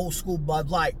was an old school Bud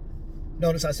Light.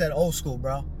 Notice I said old school,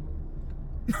 bro.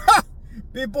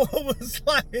 People was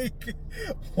like,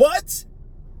 what?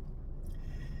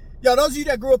 Yo, those of you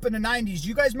that grew up in the 90s,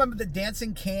 you guys remember the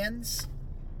dancing cans?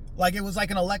 Like it was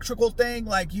like an electrical thing,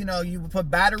 like, you would put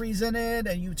batteries in it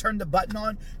and you turn the button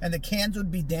on and the cans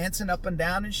would be dancing up and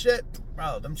down and shit.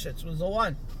 Bro, them shits was the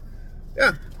one.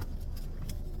 Yeah.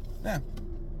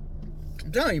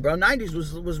 I'm telling you, bro, 90s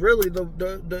was really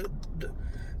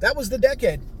that was the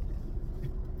decade.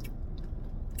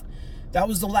 That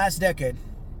was the last decade.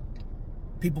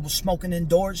 People were smoking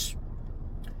indoors.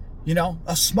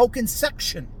 A smoking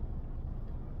section.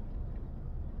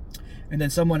 And then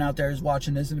someone out there is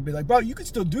watching this and it'd be like, bro, you can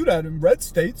still do that in red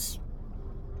states.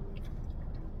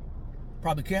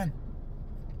 Probably can.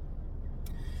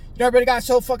 Everybody got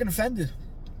so fucking offended.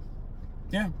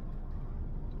 Yeah.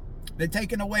 They're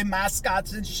taking away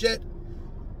mascots and shit.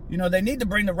 They need to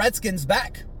bring the Redskins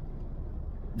back.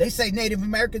 They say Native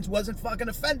Americans wasn't fucking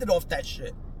offended off that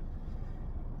shit.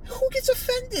 Who gets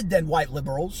offended then? White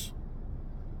liberals.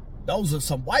 Those are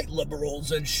some white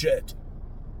liberals and shit.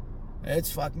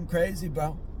 It's fucking crazy,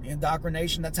 bro. The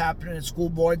indoctrination that's happening at school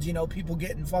boards, people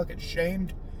getting fucking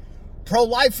shamed.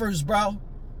 Pro-lifers, bro.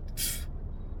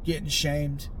 Getting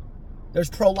shamed.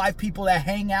 There's pro-life people that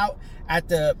hang out at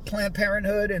the Planned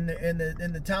Parenthood in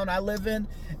the town I live in,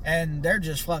 and they're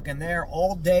just fucking there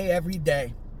all day, every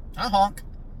day. I honk.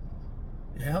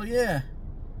 Hell yeah.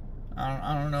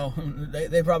 I don't know.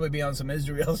 They probably be on some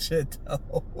Israel shit,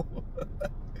 though.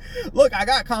 Look, I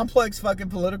got complex fucking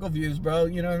political views, bro.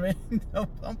 You know what I mean?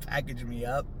 Don't package me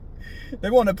up. They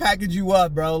want to package you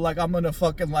up, bro. Like I'm gonna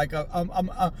fucking like I'm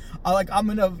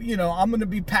gonna, you know, I'm gonna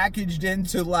be packaged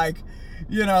into like,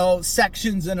 you know,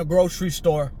 sections in a grocery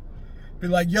store. Be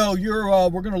like, yo,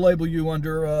 we're gonna label you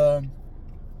under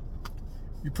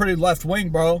you're pretty left wing,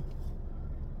 bro.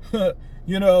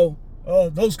 You know,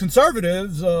 those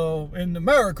conservatives in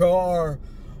America are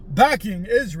backing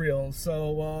Israel,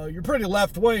 so you're pretty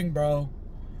left wing, bro.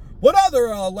 What other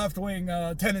left wing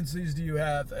tendencies do you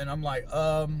have? And I'm like,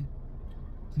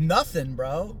 nothing,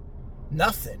 bro.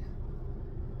 Nothing.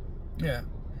 Yeah.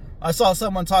 I saw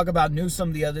someone talk about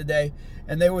Newsom the other day,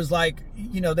 and they was like,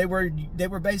 you know, they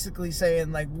were basically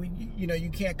saying like, you know, you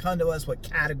can't come to us with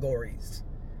categories.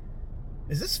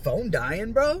 Is this phone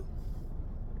dying, bro?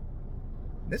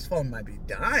 This phone might be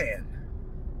dying.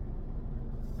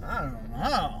 I don't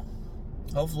know.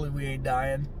 Hopefully we ain't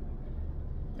dying.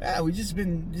 Yeah, we just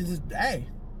hey,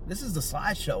 this is the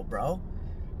Sly Show, bro.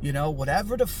 You know,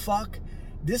 whatever the fuck.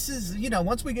 This is, you know,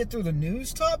 once we get through the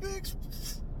news topics,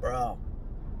 bro,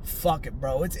 fuck it,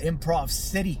 bro. It's improv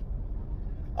city.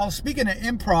 Oh, speaking of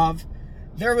improv,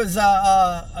 there was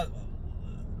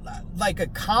like a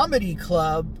comedy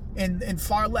club in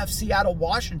far left Seattle,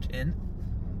 Washington,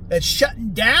 that's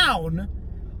shutting down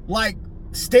like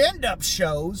stand-up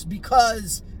shows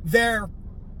because they're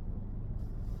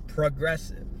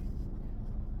progressive.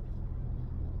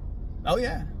 Oh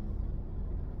yeah.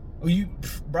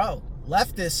 Bro,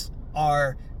 leftists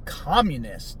are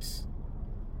communists.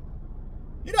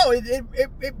 You know,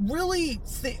 it really,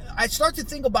 I start to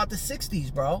think about the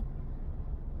 60s, bro.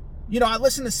 You know, I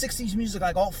listen to 60s music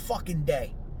like all fucking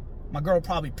day. My girl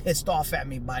probably pissed off at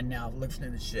me by now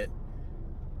listening to shit.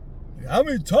 How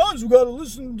many times we gotta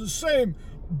listen to the same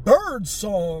Bird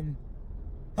song?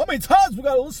 How many times we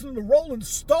gotta listen to the Rolling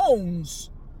Stones?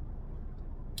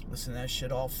 Listen to that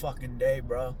shit all fucking day,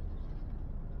 bro.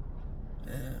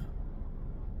 Yeah.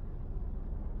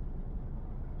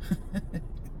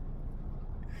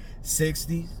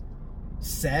 60s,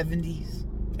 70s,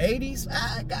 80s.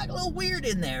 I got a little weird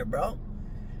in there, bro.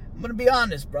 I'm gonna be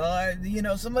honest, bro. You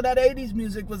know, some of that 80s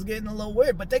music was getting a little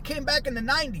weird, but they came back in the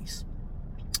 90s.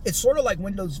 It's sort of like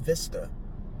Windows Vista.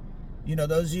 You know,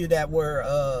 those of you that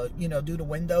were, you know, do the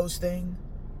Windows thing.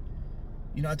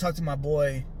 You know, I talked to my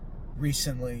boy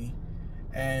recently,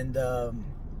 and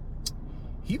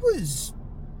he was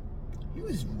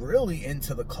really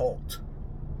into the cult.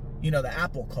 You know, the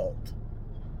Apple cult.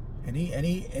 And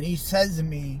he says to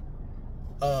me,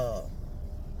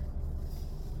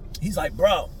 he's like,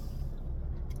 bro,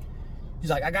 he's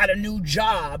like, I got a new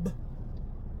job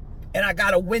and I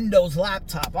got a Windows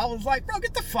laptop. I was like, bro,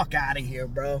 get the fuck out of here,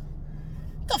 bro.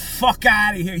 Get the fuck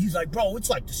out of here. He's like, bro, it's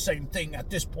like the same thing at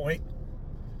this point.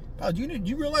 Bro, do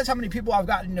you realize how many people I've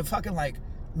gotten into fucking like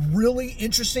really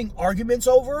interesting arguments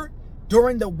over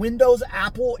during the Windows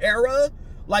Apple era?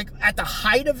 Like at the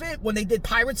height of it when they did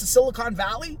Pirates of Silicon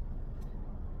Valley?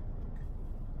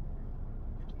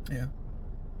 Yeah.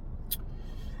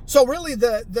 So really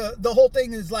the whole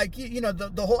thing is like, you know,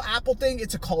 the whole Apple thing,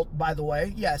 it's a cult, by the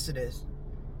way. Yes, it is.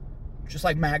 Just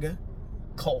like MAGA.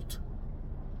 Cult.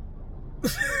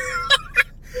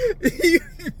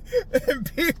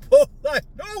 And people like,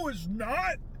 no, it's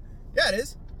not. Yeah, it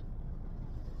is.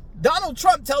 Donald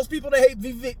Trump tells people to hate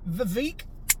Vivek.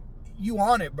 You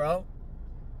on it, bro.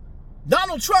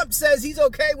 Donald Trump says he's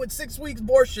okay with 6 weeks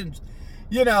abortions.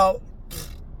 You know,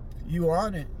 you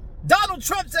on it. Donald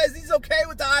Trump says he's okay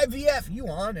with the IVF. You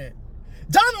on it.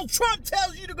 Donald Trump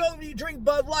tells you to go drink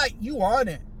Bud Light. You on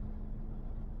it.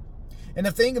 And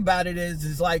the thing about it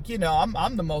is like, you know,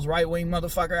 I'm the most right-wing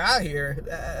motherfucker out here.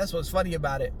 That's what's funny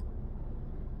about it.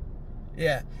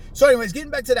 Yeah. So anyways, getting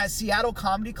back to that Seattle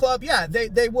Comedy Club, yeah,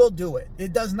 they will do it.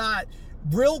 It does not.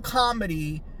 Real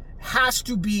comedy has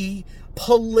to be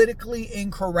politically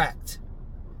incorrect.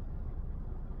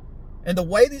 And the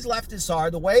way these leftists are,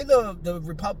 the way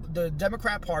the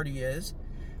Democrat Party is,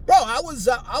 bro, I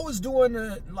was doing,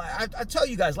 I tell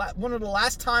you guys, one of the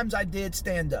last times I did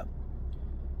stand-up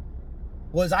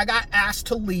was I got asked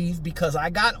to leave because I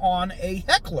got on a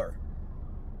heckler.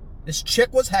 This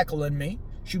chick was heckling me.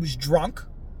 She was drunk.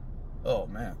 Oh,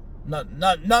 man.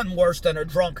 Nothing worse than a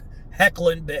drunk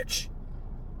heckling bitch.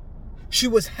 She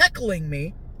was heckling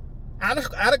me at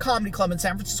a comedy club in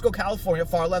San Francisco, California,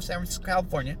 far left San Francisco,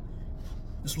 California.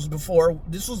 This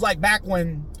was like back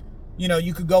when, you know,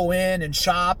 you could go in and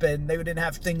shop and they didn't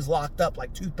have things locked up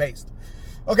like toothpaste.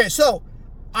 Okay, so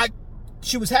I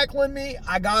she was heckling me.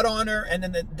 I got on her, and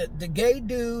then the gay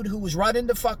dude who was running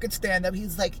the fucking stand-up,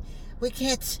 he's like, we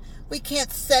can't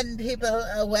send people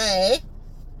away.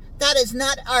 That is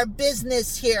not our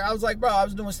business here. I was like, bro, I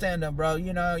was doing stand-up, bro.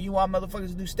 You know, you want motherfuckers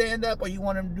to do stand-up, or you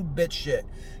want them to do bitch shit?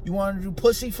 You want them to do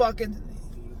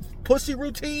pussy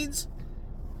routines?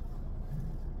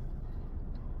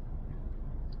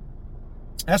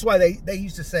 That's why they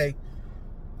used to say,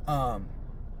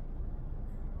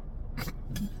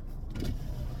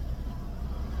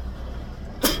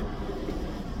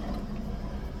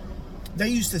 they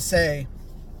used to say,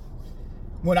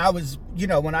 when I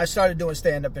started doing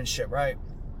stand-up and shit, right?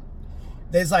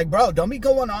 They's like, bro, don't be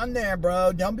going on there,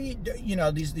 bro. Don't be,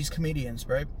 these comedians,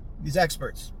 right? These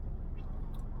experts.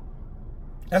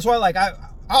 That's why, like, I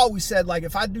always said, like,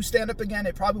 if I do stand-up again,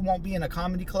 it probably won't be in a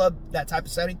comedy club, that type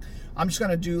of setting. I'm just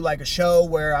going to do, like, a show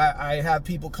where I have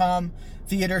people come,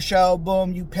 theater show,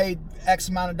 boom, you paid X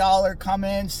amount of dollar, come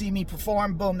in, see me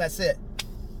perform, boom, that's it.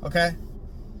 Okay?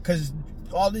 Because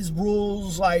all these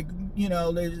rules, like,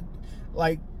 this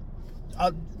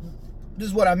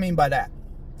is what I mean by that.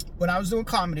 When I was doing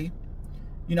comedy,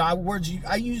 I've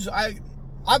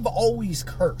always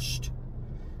cursed.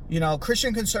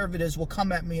 Christian conservatives will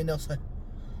come at me and they'll say,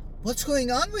 what's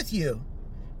going on with you?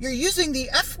 You're using the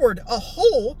F word a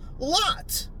whole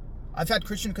lot. I've had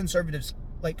Christian conservatives,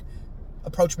 like,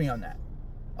 approach me on that.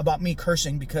 About me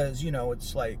cursing because,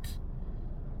 it's like,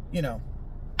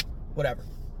 whatever.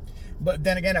 But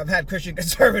then again, I've had Christian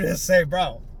conservatives say,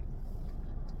 bro,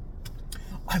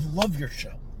 I love your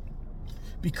show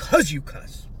because you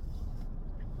cuss.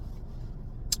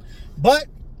 But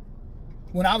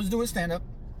when I was doing stand-up,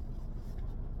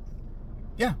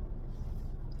 yeah,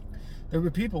 there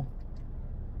were people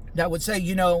that would say,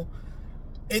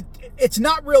 it's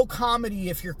not real comedy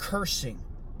if you're cursing.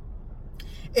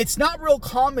 It's not real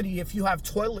comedy if you have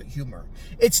toilet humor.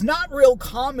 It's not real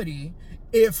comedy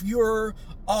if you're,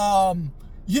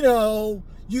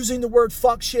 using the word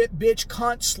fuck, shit, bitch,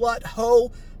 cunt, slut,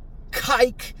 hoe,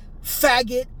 kike,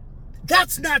 faggot.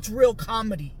 That's not real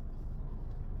comedy.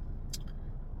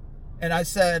 And I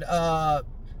said, why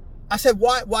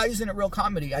isn't it real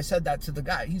comedy? I said that to the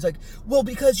guy. He's like, well,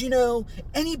 because,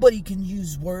 anybody can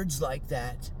use words like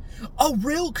that. A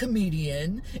real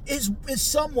comedian is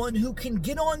someone who can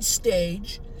get on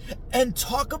stage and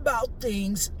talk about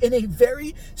things in a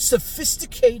very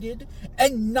sophisticated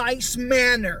and nice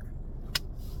manner.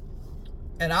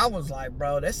 And I was like,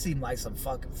 bro, that seemed like some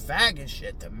fucking faggot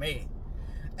shit to me.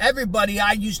 Everybody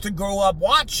I used to grow up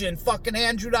watching, fucking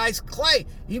Andrew Dice Clay,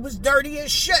 he was dirty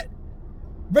as shit.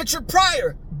 Richard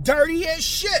Pryor, dirty as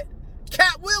shit.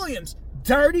 Cat Williams,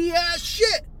 dirty as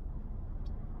shit.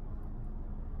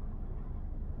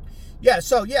 Yeah,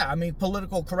 so yeah, I mean,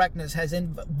 political correctness has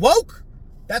woke.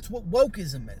 That's what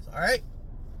wokeism is, all right?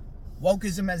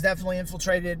 Wokeism has definitely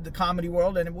infiltrated the comedy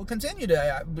world, and it will continue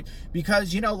to,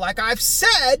 because, like I've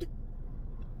said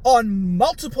on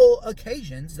multiple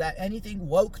occasions, that anything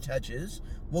woke touches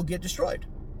will get destroyed.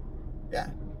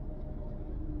 Yeah.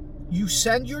 You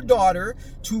send your daughter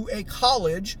to a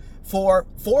college for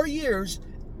 4 years,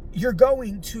 you're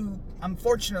going to,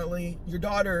 unfortunately, your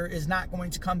daughter is not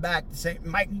going to come back the same.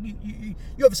 You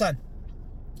have a son.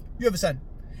 You have a son.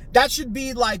 That should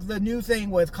be like the new thing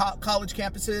with college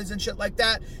campuses and shit like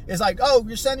that. Is like, oh,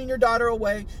 you're sending your daughter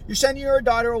away. You're sending your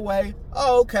daughter away.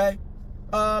 Oh, okay.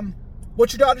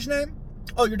 What's your daughter's name?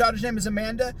 Oh, your daughter's name is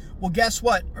Amanda. Well, guess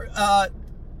what?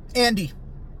 Andy.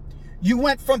 You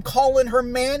went from calling her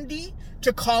Mandy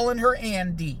to calling her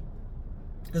Andy.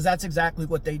 Because that's exactly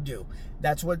what they do.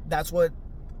 That's what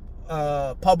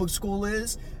public school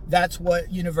is. That's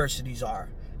what universities are.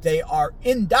 They are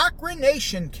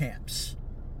indoctrination camps.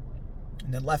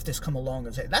 And then leftists come along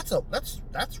and say, that's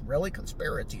really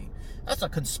conspiracy. That's a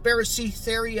conspiracy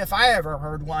theory if I ever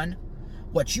heard one.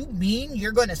 What you mean?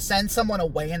 You're going to send someone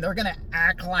away and they're going to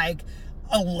act like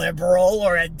a liberal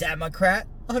or a Democrat?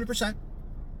 100%.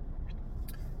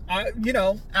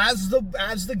 As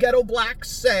the ghetto blacks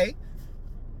say,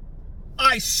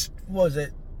 I'm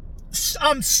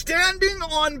standing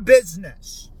on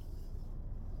business.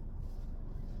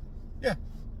 Yeah.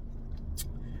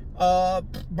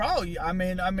 Bro, I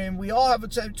mean, we all have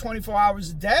 24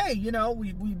 hours a day,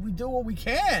 we do what we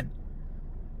can,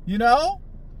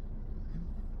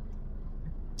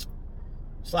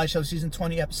 Sly Show Season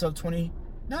 20, Episode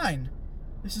 29.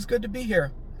 This is good to be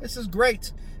here. This is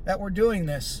great that we're doing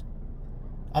this.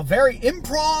 A very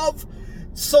improv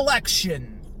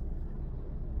selection.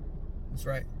 That's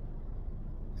right.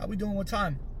 How we doing with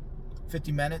time?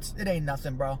 50 minutes? It ain't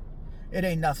nothing, bro. It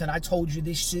ain't nothing. I told you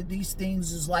these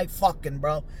things is like fucking,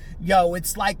 bro. Yo,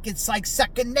 it's like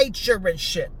second nature and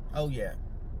shit. Oh yeah,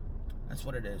 that's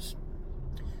what it is.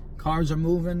 Cars are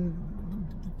moving.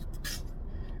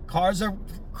 Cars are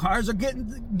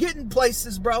getting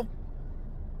places, bro.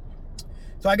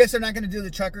 So I guess they're not gonna do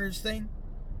the truckers thing.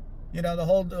 You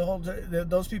know,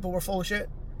 those people were full of shit.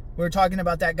 We were talking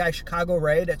about that guy, Chicago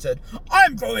Ray, that said,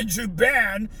 I'm going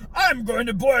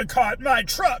to boycott my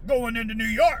truck going into New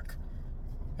York.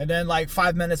 And then like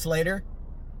 5 minutes later,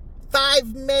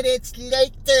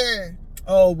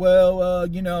 oh, well,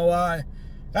 you know,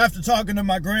 after talking to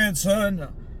my grandson,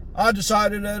 I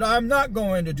decided that I'm not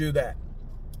going to do that.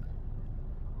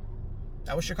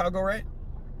 That was Chicago Ray.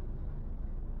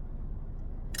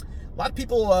 A lot of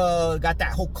people got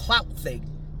that whole clout thing.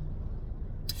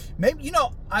 Maybe, you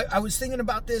know, I was thinking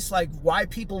about this, like why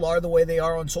people are the way they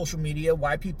are on social media,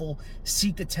 why people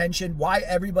seek attention, why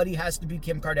everybody has to be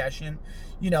Kim Kardashian.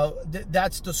 You know,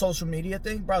 that's the social media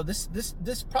thing, bro. This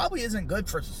probably isn't good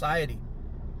for society,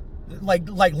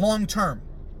 like long term.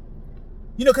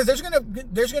 You know, because there's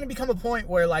gonna become a point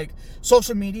where like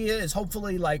social media is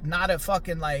hopefully like not a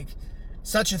fucking like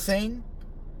such a thing,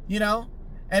 you know.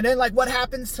 And then, like, what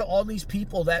happens to all these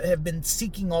people that have been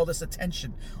seeking all this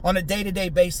attention on a day-to-day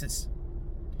basis?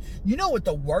 You know what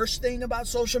the worst thing about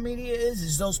social media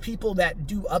is those people that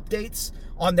do updates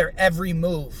on their every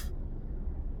move.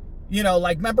 You know,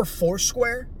 like, remember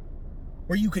Foursquare?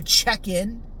 Where you could check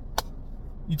in?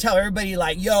 You tell everybody,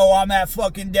 like, yo, I'm at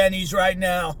fucking Denny's right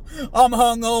now. I'm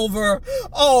hungover.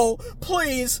 Oh,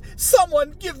 please,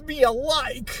 someone give me a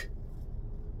like.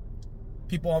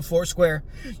 People on Foursquare,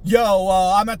 yo,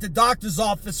 I'm at the doctor's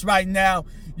office right now.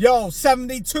 Yo,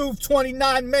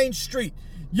 7229 Main Street.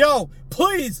 Yo,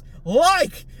 please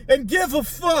like and give a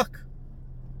fuck.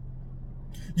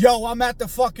 Yo, I'm at the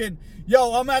fucking, you know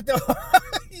what I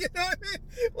mean?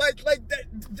 Like that.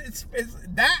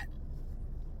 That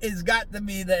is got to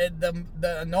be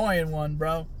the annoying one,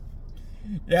 bro.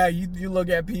 Yeah, you look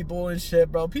at people and shit,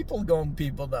 bro. People going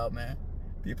people though, man.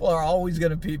 People are always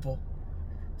gonna people.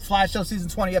 Sly Show Season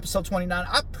 20, Episode 29.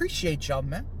 I appreciate y'all,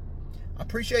 man. I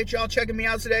appreciate y'all checking me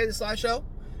out today, The Sly Show.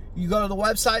 You go to the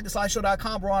website,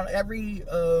 theslyshow.com. We're on every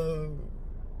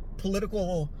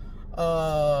political.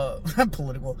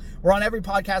 We're on every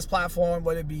podcast platform,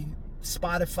 whether it be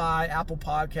Spotify, Apple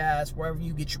Podcasts, wherever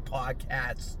you get your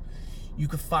podcasts. You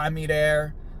can find me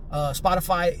there.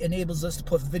 Spotify enables us to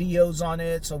put videos on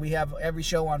it, so we have every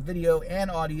show on video and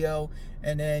audio.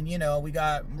 And then, you know,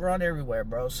 we're on everywhere,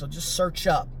 bro. So just search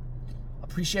up.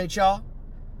 Appreciate y'all.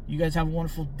 You guys have a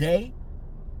wonderful day.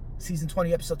 Season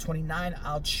 20, Episode 29.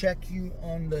 I'll check you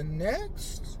on the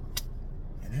next.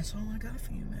 And that's all I got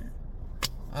for you, man.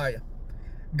 All right.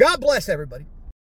 God bless everybody.